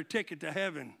still have their ticket to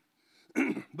heaven,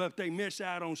 but they miss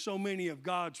out on so many of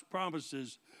God's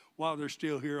promises while they're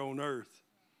still here on earth.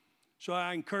 So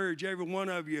I encourage every one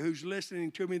of you who's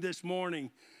listening to me this morning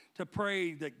to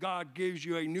pray that God gives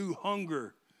you a new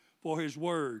hunger for his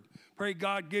word. Pray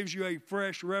God gives you a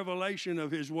fresh revelation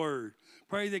of his word.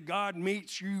 Pray that God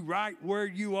meets you right where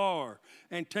you are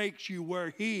and takes you where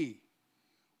he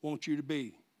wants you to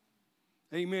be.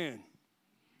 Amen.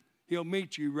 He'll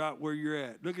meet you right where you're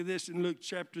at. Look at this in Luke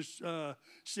chapter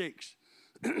 6.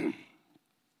 And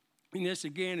this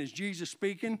again is Jesus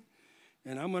speaking.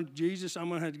 And I'm going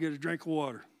to have to get a drink of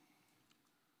water.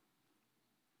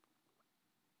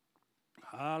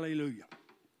 Hallelujah.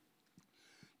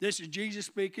 This is Jesus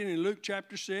speaking in Luke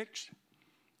chapter 6,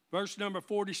 verse number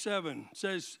 47. It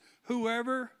says,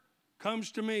 whoever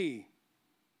comes to me.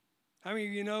 How many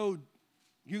of you know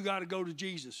you got to go to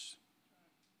Jesus?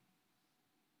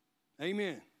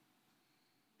 Amen.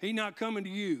 He's not coming to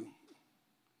you.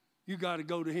 You got to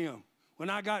go to him. When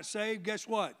I got saved, guess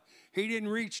what? He didn't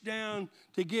reach down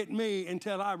to get me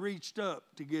until I reached up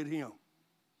to get him.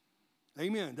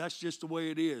 Amen. That's just the way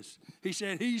it is. He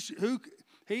said,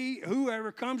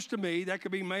 whoever comes to me, that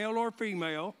could be male or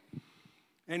female,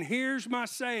 and hears my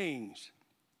sayings,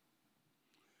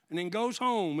 and then goes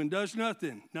home and does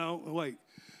nothing. No, wait.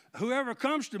 Whoever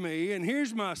comes to me and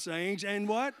hears my sayings and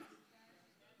what?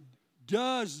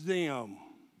 Does them.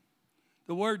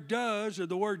 The word does, or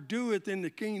the word doeth in the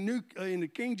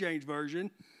King James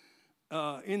Version,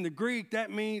 in the Greek,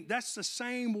 that's the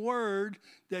same word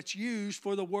that's used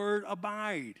for the word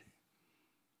abide.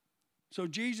 So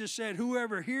Jesus said,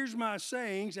 whoever hears my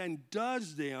sayings and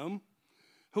does them,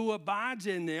 who abides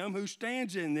in them, who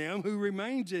stands in them, who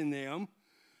remains in them,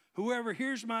 whoever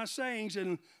hears my sayings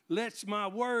and lets my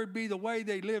word be the way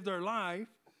they live their life,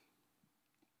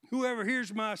 whoever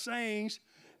hears my sayings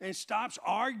and stops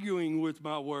arguing with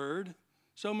my word.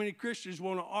 So many Christians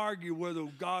want to argue whether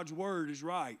God's word is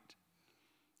right.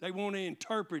 They want to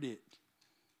interpret it.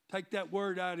 Take that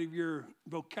word out of your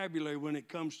vocabulary when it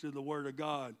comes to the word of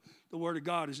God. The word of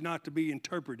God is not to be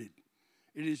interpreted.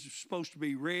 It is supposed to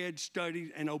be read,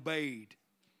 studied, and obeyed.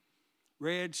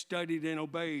 Read, studied, and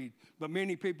obeyed. But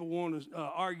many people want to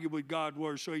argue with God's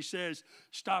word. So he says,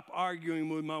 stop arguing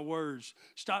with my words.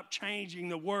 Stop changing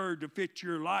the word to fit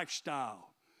your lifestyle.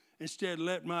 Instead,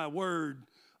 let my word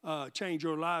change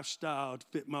your lifestyle to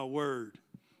fit my word.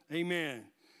 Amen.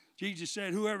 Jesus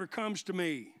said, whoever comes to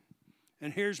me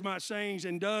and hears my sayings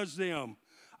and does them,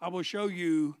 I will show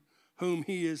you whom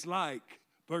he is like.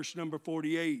 Verse number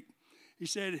 48. He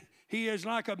said, he is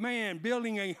like a man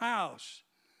building a house.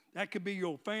 That could be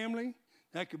your family.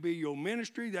 That could be your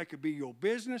ministry. That could be your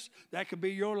business. That could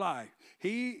be your life.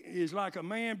 He is like a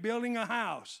man building a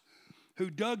house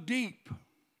who dug deep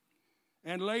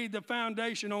and laid the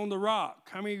foundation on the rock.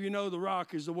 How many of you know the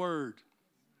rock is the word?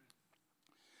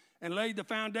 And laid the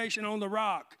foundation on the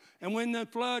rock. And when the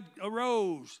flood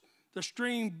arose, the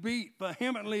stream beat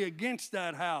vehemently against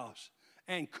that house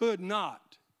and could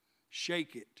not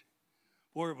shake it,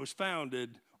 for it was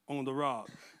founded on the rock.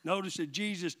 Notice that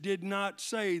Jesus did not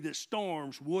say that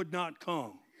storms would not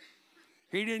come.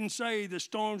 He didn't say the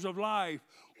storms of life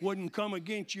wouldn't come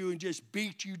against you and just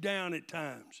beat you down at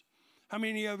times. How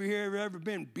many of you here have ever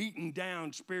been beaten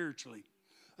down spiritually?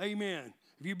 Amen.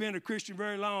 If you've been a Christian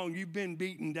very long, you've been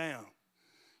beaten down.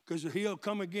 Because he'll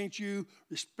come against you,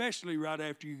 especially right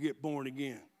after you get born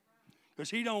again.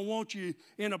 Because he don't want you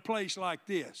in a place like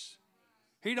this.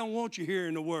 He don't want you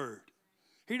hearing the word.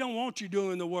 He don't want you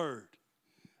doing the word.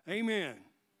 Amen.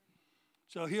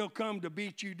 So he'll come to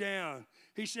beat you down.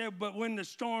 He said, but when the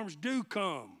storms do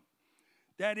come,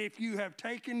 that if you have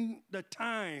taken the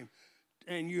time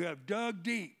and you have dug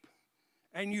deep,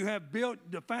 and you have built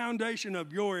the foundation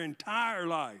of your entire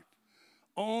life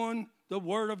on the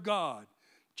Word of God,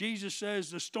 Jesus says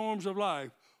the storms of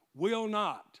life will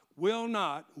not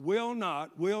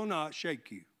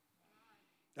shake you.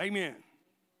 Amen.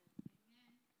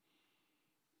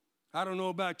 I don't know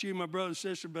about you, my brother and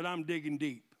sister, but I'm digging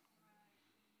deep.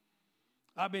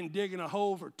 I've been digging a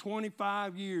hole for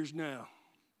 25 years now.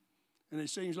 And it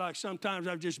seems like sometimes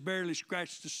I've just barely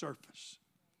scratched the surface.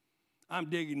 I'm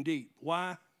digging deep.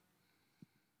 Why?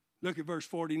 Look at verse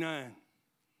 49.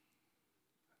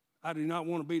 I do not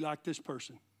want to be like this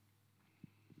person.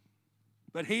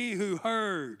 But he who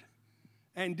heard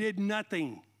and did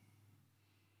nothing.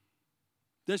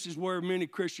 This is where many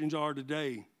Christians are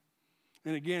today.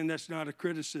 And again, that's not a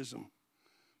criticism.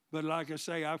 But like I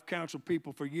say, I've counseled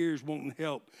people for years wanting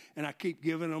help, and I keep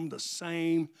giving them the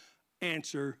same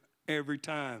answer every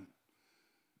time.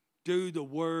 Do the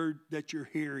word that you're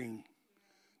hearing.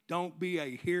 Don't be a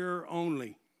hearer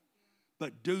only,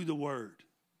 but do the word.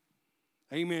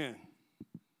 Amen.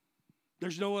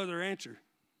 There's no other answer.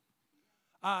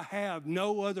 I have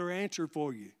no other answer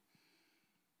for you.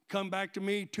 Come back to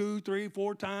me 2, 3,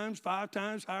 4 times, 5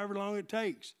 times, however long it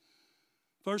takes.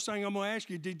 First thing I'm going to ask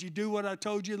you, did you do what I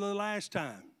told you the last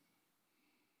time?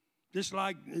 Just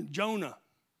like Jonah.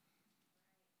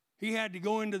 He had to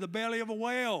go into the belly of a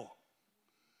whale.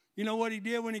 You know what he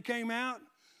did when he came out?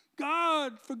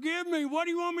 God, forgive me. What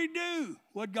do you want me to do?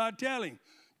 What'd God tell him?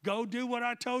 Go do what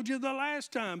I told you the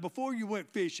last time before you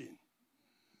went fishing.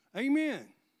 Amen.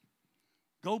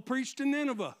 Go preach to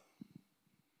Nineveh.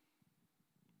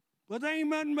 But there ain't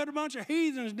nothing but a bunch of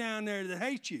heathens down there that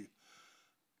hate you.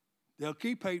 They'll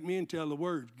keep hating me until the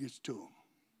word gets to them.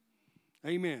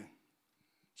 Amen.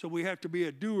 So we have to be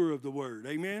a doer of the word.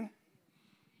 Amen.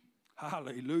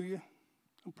 Hallelujah.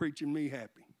 I'm preaching me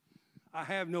happy. I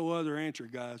have no other answer,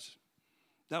 guys.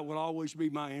 That will always be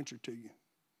my answer to you.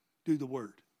 Do the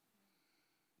word.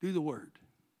 Do the word.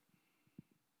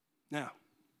 Now,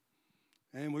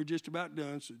 and we're just about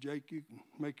done, so Jake, you can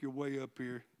make your way up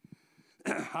here.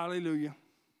 Hallelujah.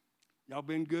 Y'all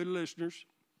been good listeners.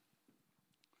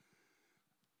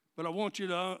 But I want you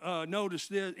to notice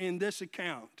this in this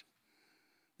account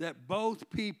that both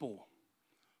people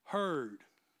heard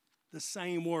the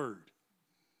same word.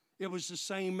 It was the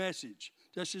same message.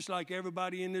 That's just like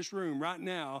everybody in this room right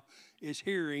now is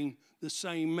hearing the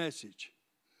same message.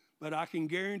 But I can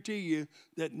guarantee you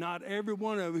that not every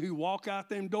one of you who walk out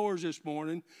them doors this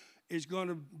morning is going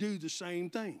to do the same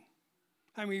thing.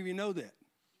 How many of you know that?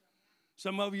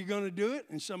 Some of you are going to do it,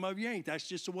 and some of you ain't. That's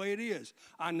just the way it is.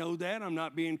 I know that. I'm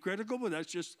not being critical, but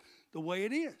that's just the way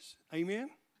it is. Amen?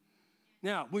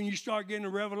 Now, when you start getting a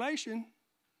revelation,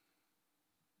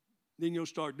 then you'll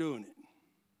start doing it.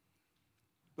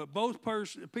 But both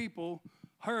people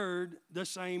heard the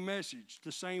same message,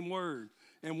 the same word.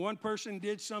 And one person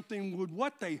did something with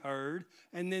what they heard,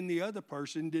 and then the other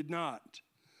person did not.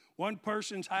 One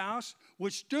person's house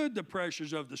withstood the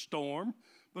pressures of the storm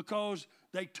because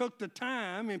they took the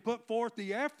time and put forth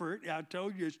the effort. I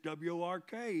told you it's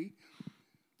W-O-R-K.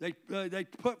 They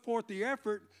put forth the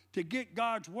effort to get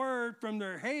God's word from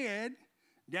their head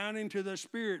down into their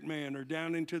spirit man or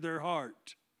down into their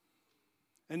heart.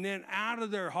 And then out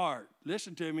of their heart,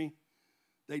 listen to me,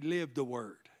 they lived the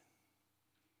word.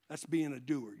 That's being a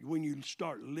doer, when you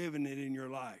start living it in your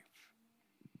life.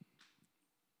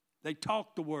 They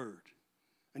talked the word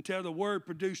until the word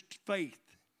produced faith.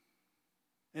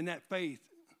 And that faith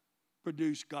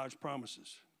produced God's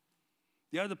promises.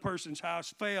 The other person's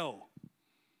house fell.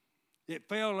 It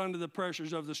fell under the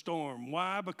pressures of the storm.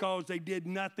 Why? Because they did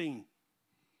nothing.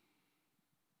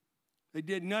 They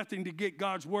did nothing to get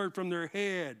God's word from their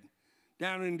head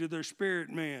down into their spirit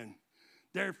man.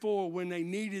 Therefore, when they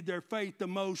needed their faith the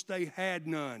most, they had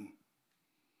none.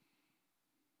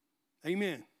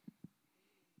 Amen.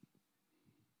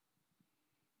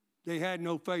 They had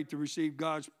no faith to receive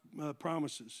God's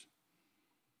promises.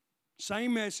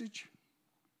 Same message.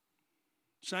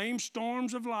 Same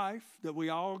storms of life that we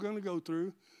all are going to go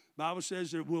through. The Bible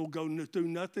says that we'll go through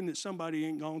nothing that somebody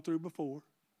ain't gone through before.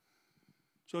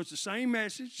 So it's the same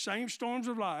message, same storms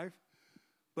of life,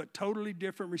 but totally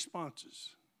different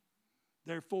responses.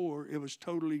 Therefore, it was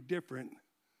totally different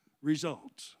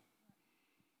results.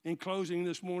 In closing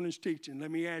this morning's teaching, let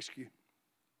me ask you,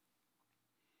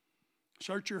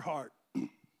 search your heart.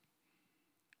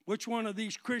 Which one of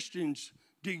these Christians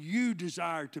do you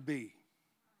desire to be?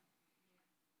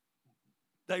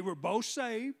 They were both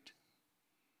saved.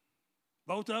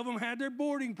 Both of them had their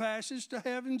boarding passes to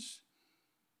heaven's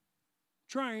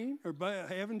train, or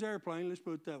heaven's airplane, let's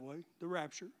put it that way, the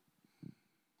rapture.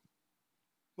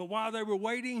 But while they were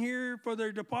waiting here for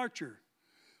their departure,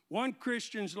 one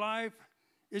Christian's life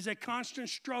is a constant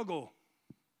struggle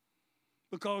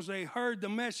because they heard the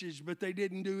message, but they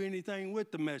didn't do anything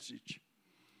with the message.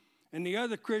 And the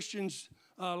other Christian's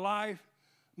life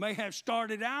may have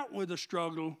started out with a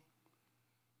struggle,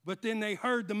 but then they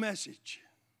heard the message.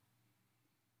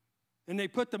 And they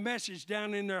put the message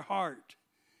down in their heart.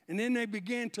 And then they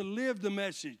began to live the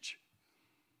message.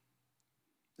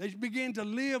 They began to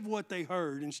live what they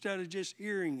heard instead of just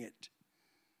hearing it.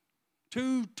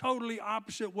 Two totally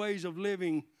opposite ways of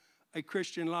living a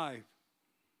Christian life.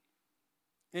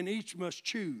 And each must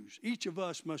choose. Each of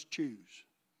us must choose.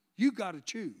 You got to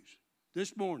choose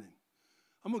this morning.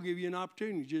 I'm going to give you an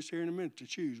opportunity just here in a minute to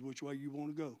choose which way you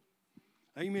want to go.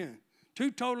 Amen.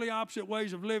 Two totally opposite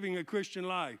ways of living a Christian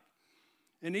life.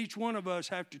 And each one of us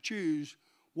have to choose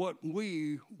what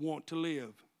we want to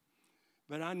live.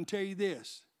 But I can tell you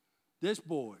this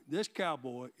boy, this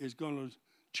cowboy is going to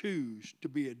choose to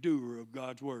be a doer of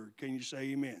God's word. Can you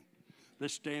say amen?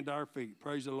 Let's stand to our feet.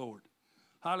 Praise the Lord.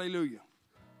 Hallelujah.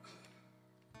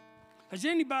 Has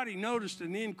anybody noticed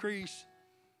an increase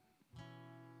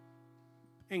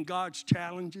in God's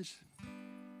challenges?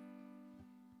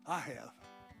 I have.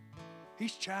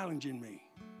 He's challenging me.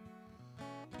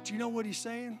 But you know what he's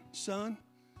saying? Son,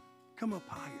 come up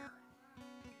higher.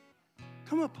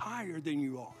 Come up higher than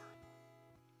you are.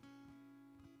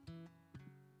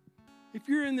 If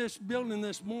you're in this building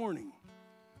this morning,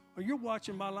 or you're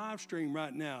watching my live stream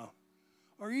right now,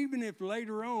 or even if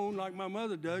later on, like my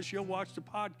mother does, she'll watch the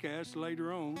podcast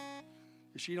later on.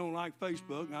 If she don't like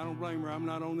Facebook, and I don't blame her, I'm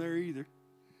not on there either.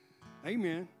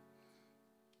 Amen.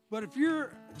 But if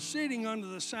you're sitting under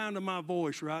the sound of my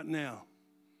voice right now,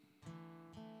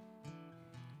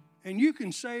 and you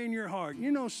can say in your heart,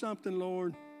 you know something,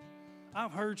 Lord,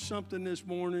 I've heard something this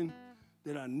morning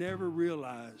that I never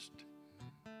realized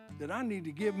that I need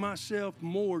to give myself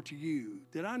more to you,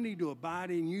 that I need to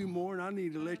abide in you more, and I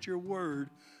need to let your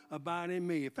word abide in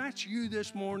me. If that's you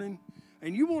this morning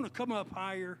and you want to come up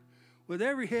higher with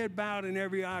every head bowed and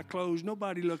every eye closed,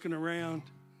 nobody looking around,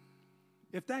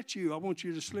 if that's you, I want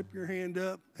you to slip your hand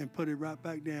up and put it right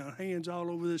back down. Hands all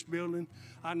over this building.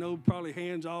 I know probably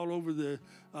hands all over the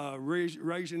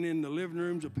raising in the living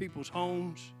rooms of people's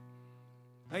homes.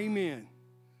 Amen.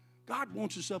 God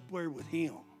wants us up there with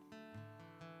him.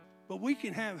 But we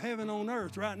can have heaven on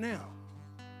earth right now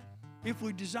if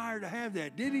we desire to have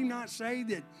that. Did he not say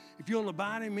that if you'll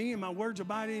abide in me and my words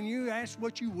abide in you, ask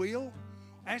what you will,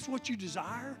 ask what you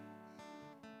desire?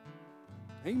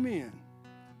 Amen.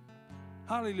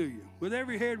 Hallelujah. With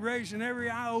every head raised and every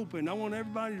eye open, I want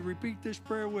everybody to repeat this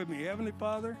prayer with me. Heavenly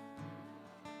Father,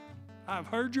 I've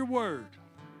heard your word.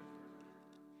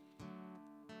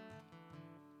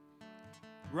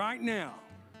 Right now,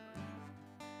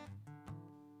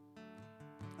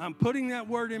 I'm putting that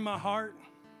word in my heart.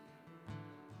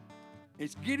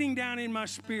 It's getting down in my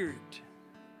spirit.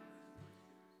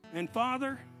 And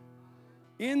Father,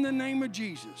 in the name of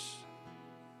Jesus,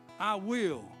 I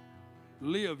will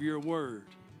live your word.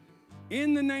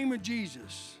 In the name of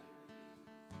Jesus,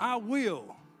 I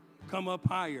will come up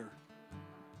higher.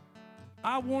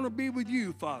 I want to be with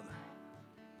you, Father.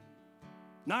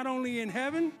 Not only in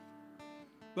heaven,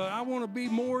 but I want to be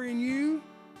more in you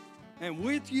and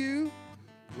with you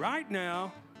right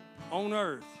now on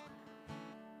earth.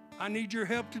 I need your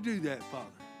help to do that, Father.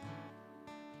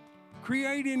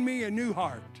 Create in me a new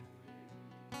heart,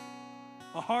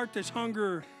 a heart that's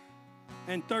hungry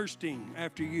and thirsting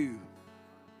after you.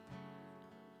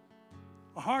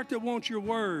 A heart that wants your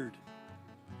word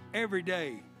every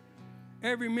day,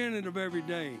 every minute of every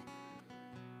day.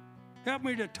 Help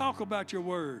me to talk about your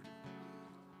word.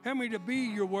 Help me to be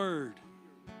your word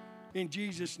in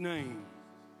Jesus' name.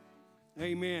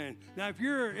 Amen. Now, if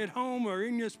you're at home or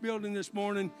in this building this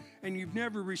morning and you've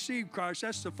never received Christ,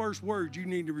 that's the first word you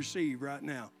need to receive right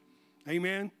now.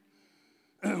 Amen.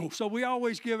 So we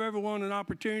always give everyone an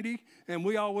opportunity, and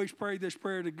we always pray this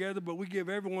prayer together, but we give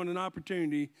everyone an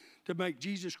opportunity to make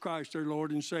Jesus Christ their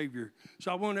Lord and Savior.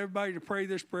 So I want everybody to pray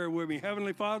this prayer with me.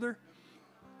 Heavenly Father,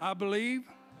 I believe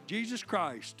Jesus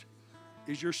Christ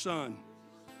is your Son.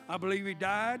 I believe he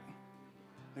died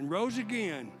and rose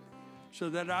again so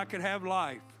that I could have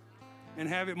life and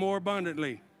have it more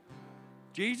abundantly.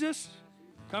 Jesus,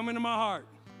 come into my heart.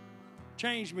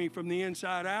 Change me from the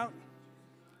inside out,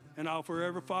 and I'll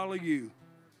forever follow you.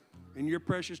 In your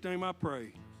precious name I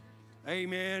pray.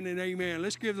 Amen and amen.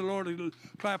 Let's give the Lord a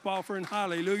clap offering.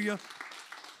 Hallelujah.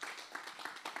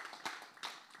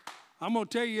 I'm going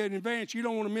to tell you in advance, you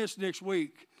don't want to miss next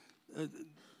week.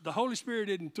 The Holy Spirit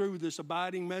isn't through this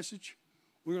abiding message.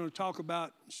 We're going to talk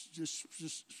about just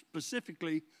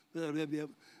specifically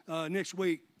next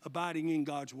week abiding in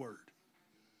God's Word.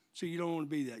 So you don't want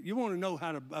to be that. You want to know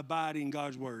how to abide in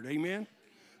God's Word. Amen?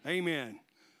 Amen.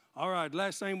 All right,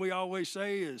 last thing we always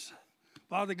say is,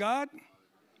 Father God,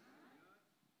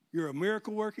 you're a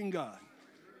miracle-working God.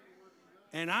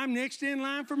 And I'm next in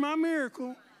line for my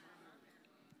miracle.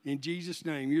 In Jesus'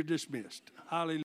 name, you're dismissed. Hallelujah.